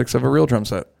characteristics of a real drum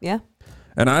set. Yeah.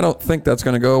 And I don't think that's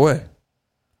going to go away.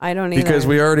 I don't either. Because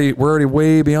we're already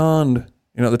way beyond,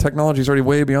 the technology is already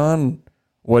way beyond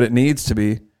what it needs to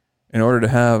be in order to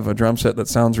have a drum set that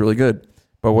sounds really good.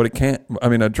 But what it can't,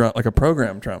 a drum, like a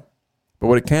program drum. But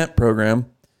what it can't program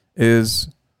is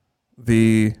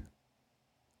the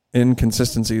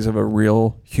inconsistencies of a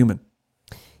real human.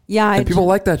 Yeah. And people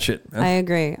like that shit, man. I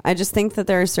agree. I just think that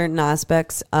there are certain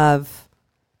aspects of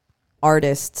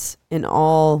artists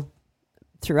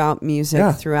throughout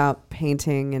music, throughout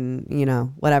painting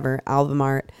and, whatever, album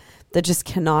art that just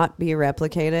cannot be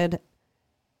replicated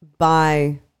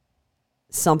by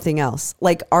something else.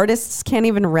 Like artists can't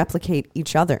even replicate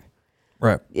each other.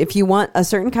 Right. If you want a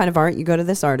certain kind of art, you go to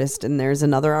this artist and there's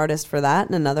another artist for that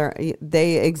and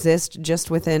they exist just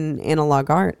within analog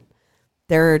art.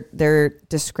 There are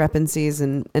discrepancies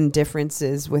and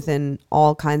differences within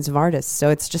all kinds of artists. So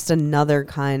it's just another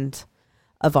kind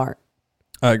of art.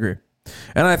 I agree.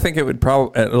 And I think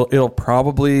it'll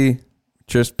probably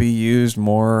just be used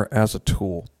more as a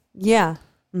tool. Yeah.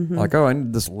 Like, I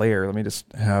need this layer. Let me just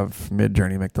have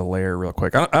Midjourney make the layer real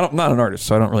quick. I'm not an artist,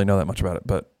 so I don't really know that much about it,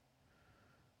 but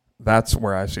that's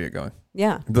where I see it going.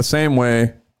 Yeah. The same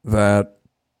way that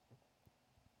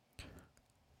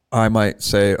I might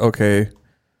say, okay,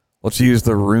 let's use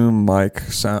the room mic,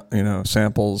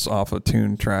 samples off a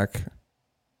tune track,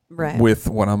 right, with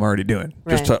what I'm already doing.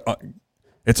 Right. Just to,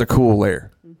 it's a cool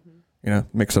layer.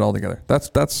 Mix it all together.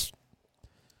 That's.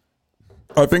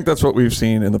 I think that's what we've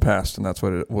seen in the past, and that's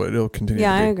what it'll continue.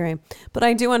 Yeah, to be. I agree. But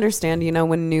I do understand.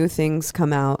 When new things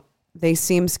come out, they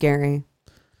seem scary.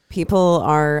 People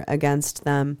are against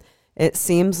them. It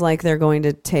seems like they're going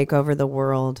to take over the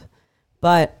world,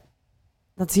 but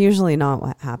that's usually not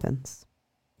what happens.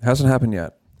 It hasn't happened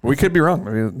yet. We could be wrong.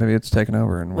 Maybe it's taken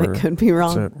over, and we could be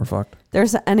wrong. That's it. We're fucked.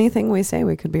 There's anything we say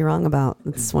we could be wrong about.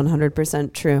 It's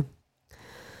 100% true.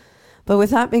 But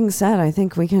with that being said, I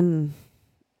think we can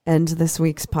end this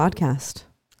week's podcast.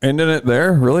 Ending it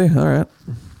there? Really? All right.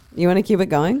 You want to keep it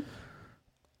going?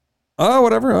 Oh,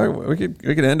 whatever. We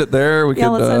could end it there. Let's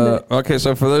end it. Okay,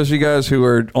 so for those of you guys who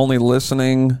are only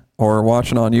listening or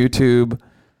watching on YouTube,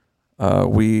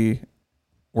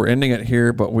 we're ending it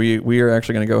here, but we are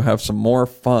actually going to go have some more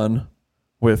fun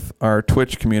with our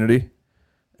Twitch community,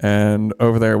 and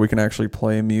over there we can actually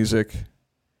play music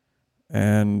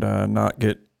and not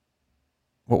get.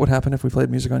 What would happen if we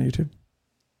played music on YouTube?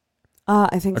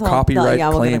 I think a copyright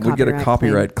claim. We'd get a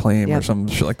copyright claim yep. or some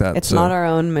shit like that. It's not our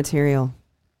own material.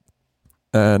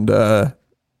 And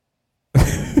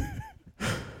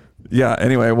yeah,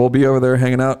 anyway, we'll be over there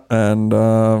hanging out,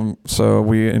 and so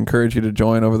we encourage you to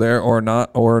join over there or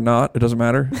not. It doesn't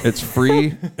matter. It's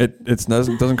free. it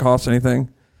doesn't cost anything.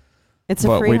 It's a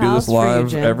free house. But we do this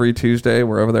live every Tuesday.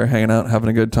 We're over there hanging out, having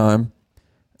a good time.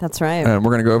 That's right. And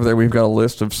we're gonna go over there. We've got a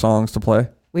list of songs to play.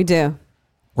 We do.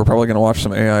 We're probably gonna watch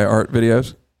some AI art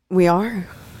videos. We are.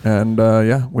 And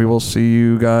yeah, we will see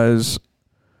you guys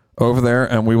over there,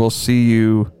 and we will see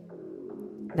you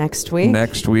next week.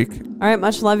 All right,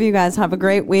 much love, you guys. Have a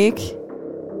great week.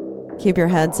 Keep your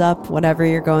heads up. Whatever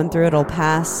you're going through, it'll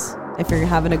pass. If you're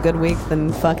having a good week,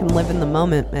 then fucking live in the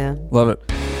moment, man. Love it.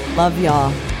 Love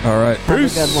y'all. All right. Have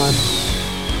a good one.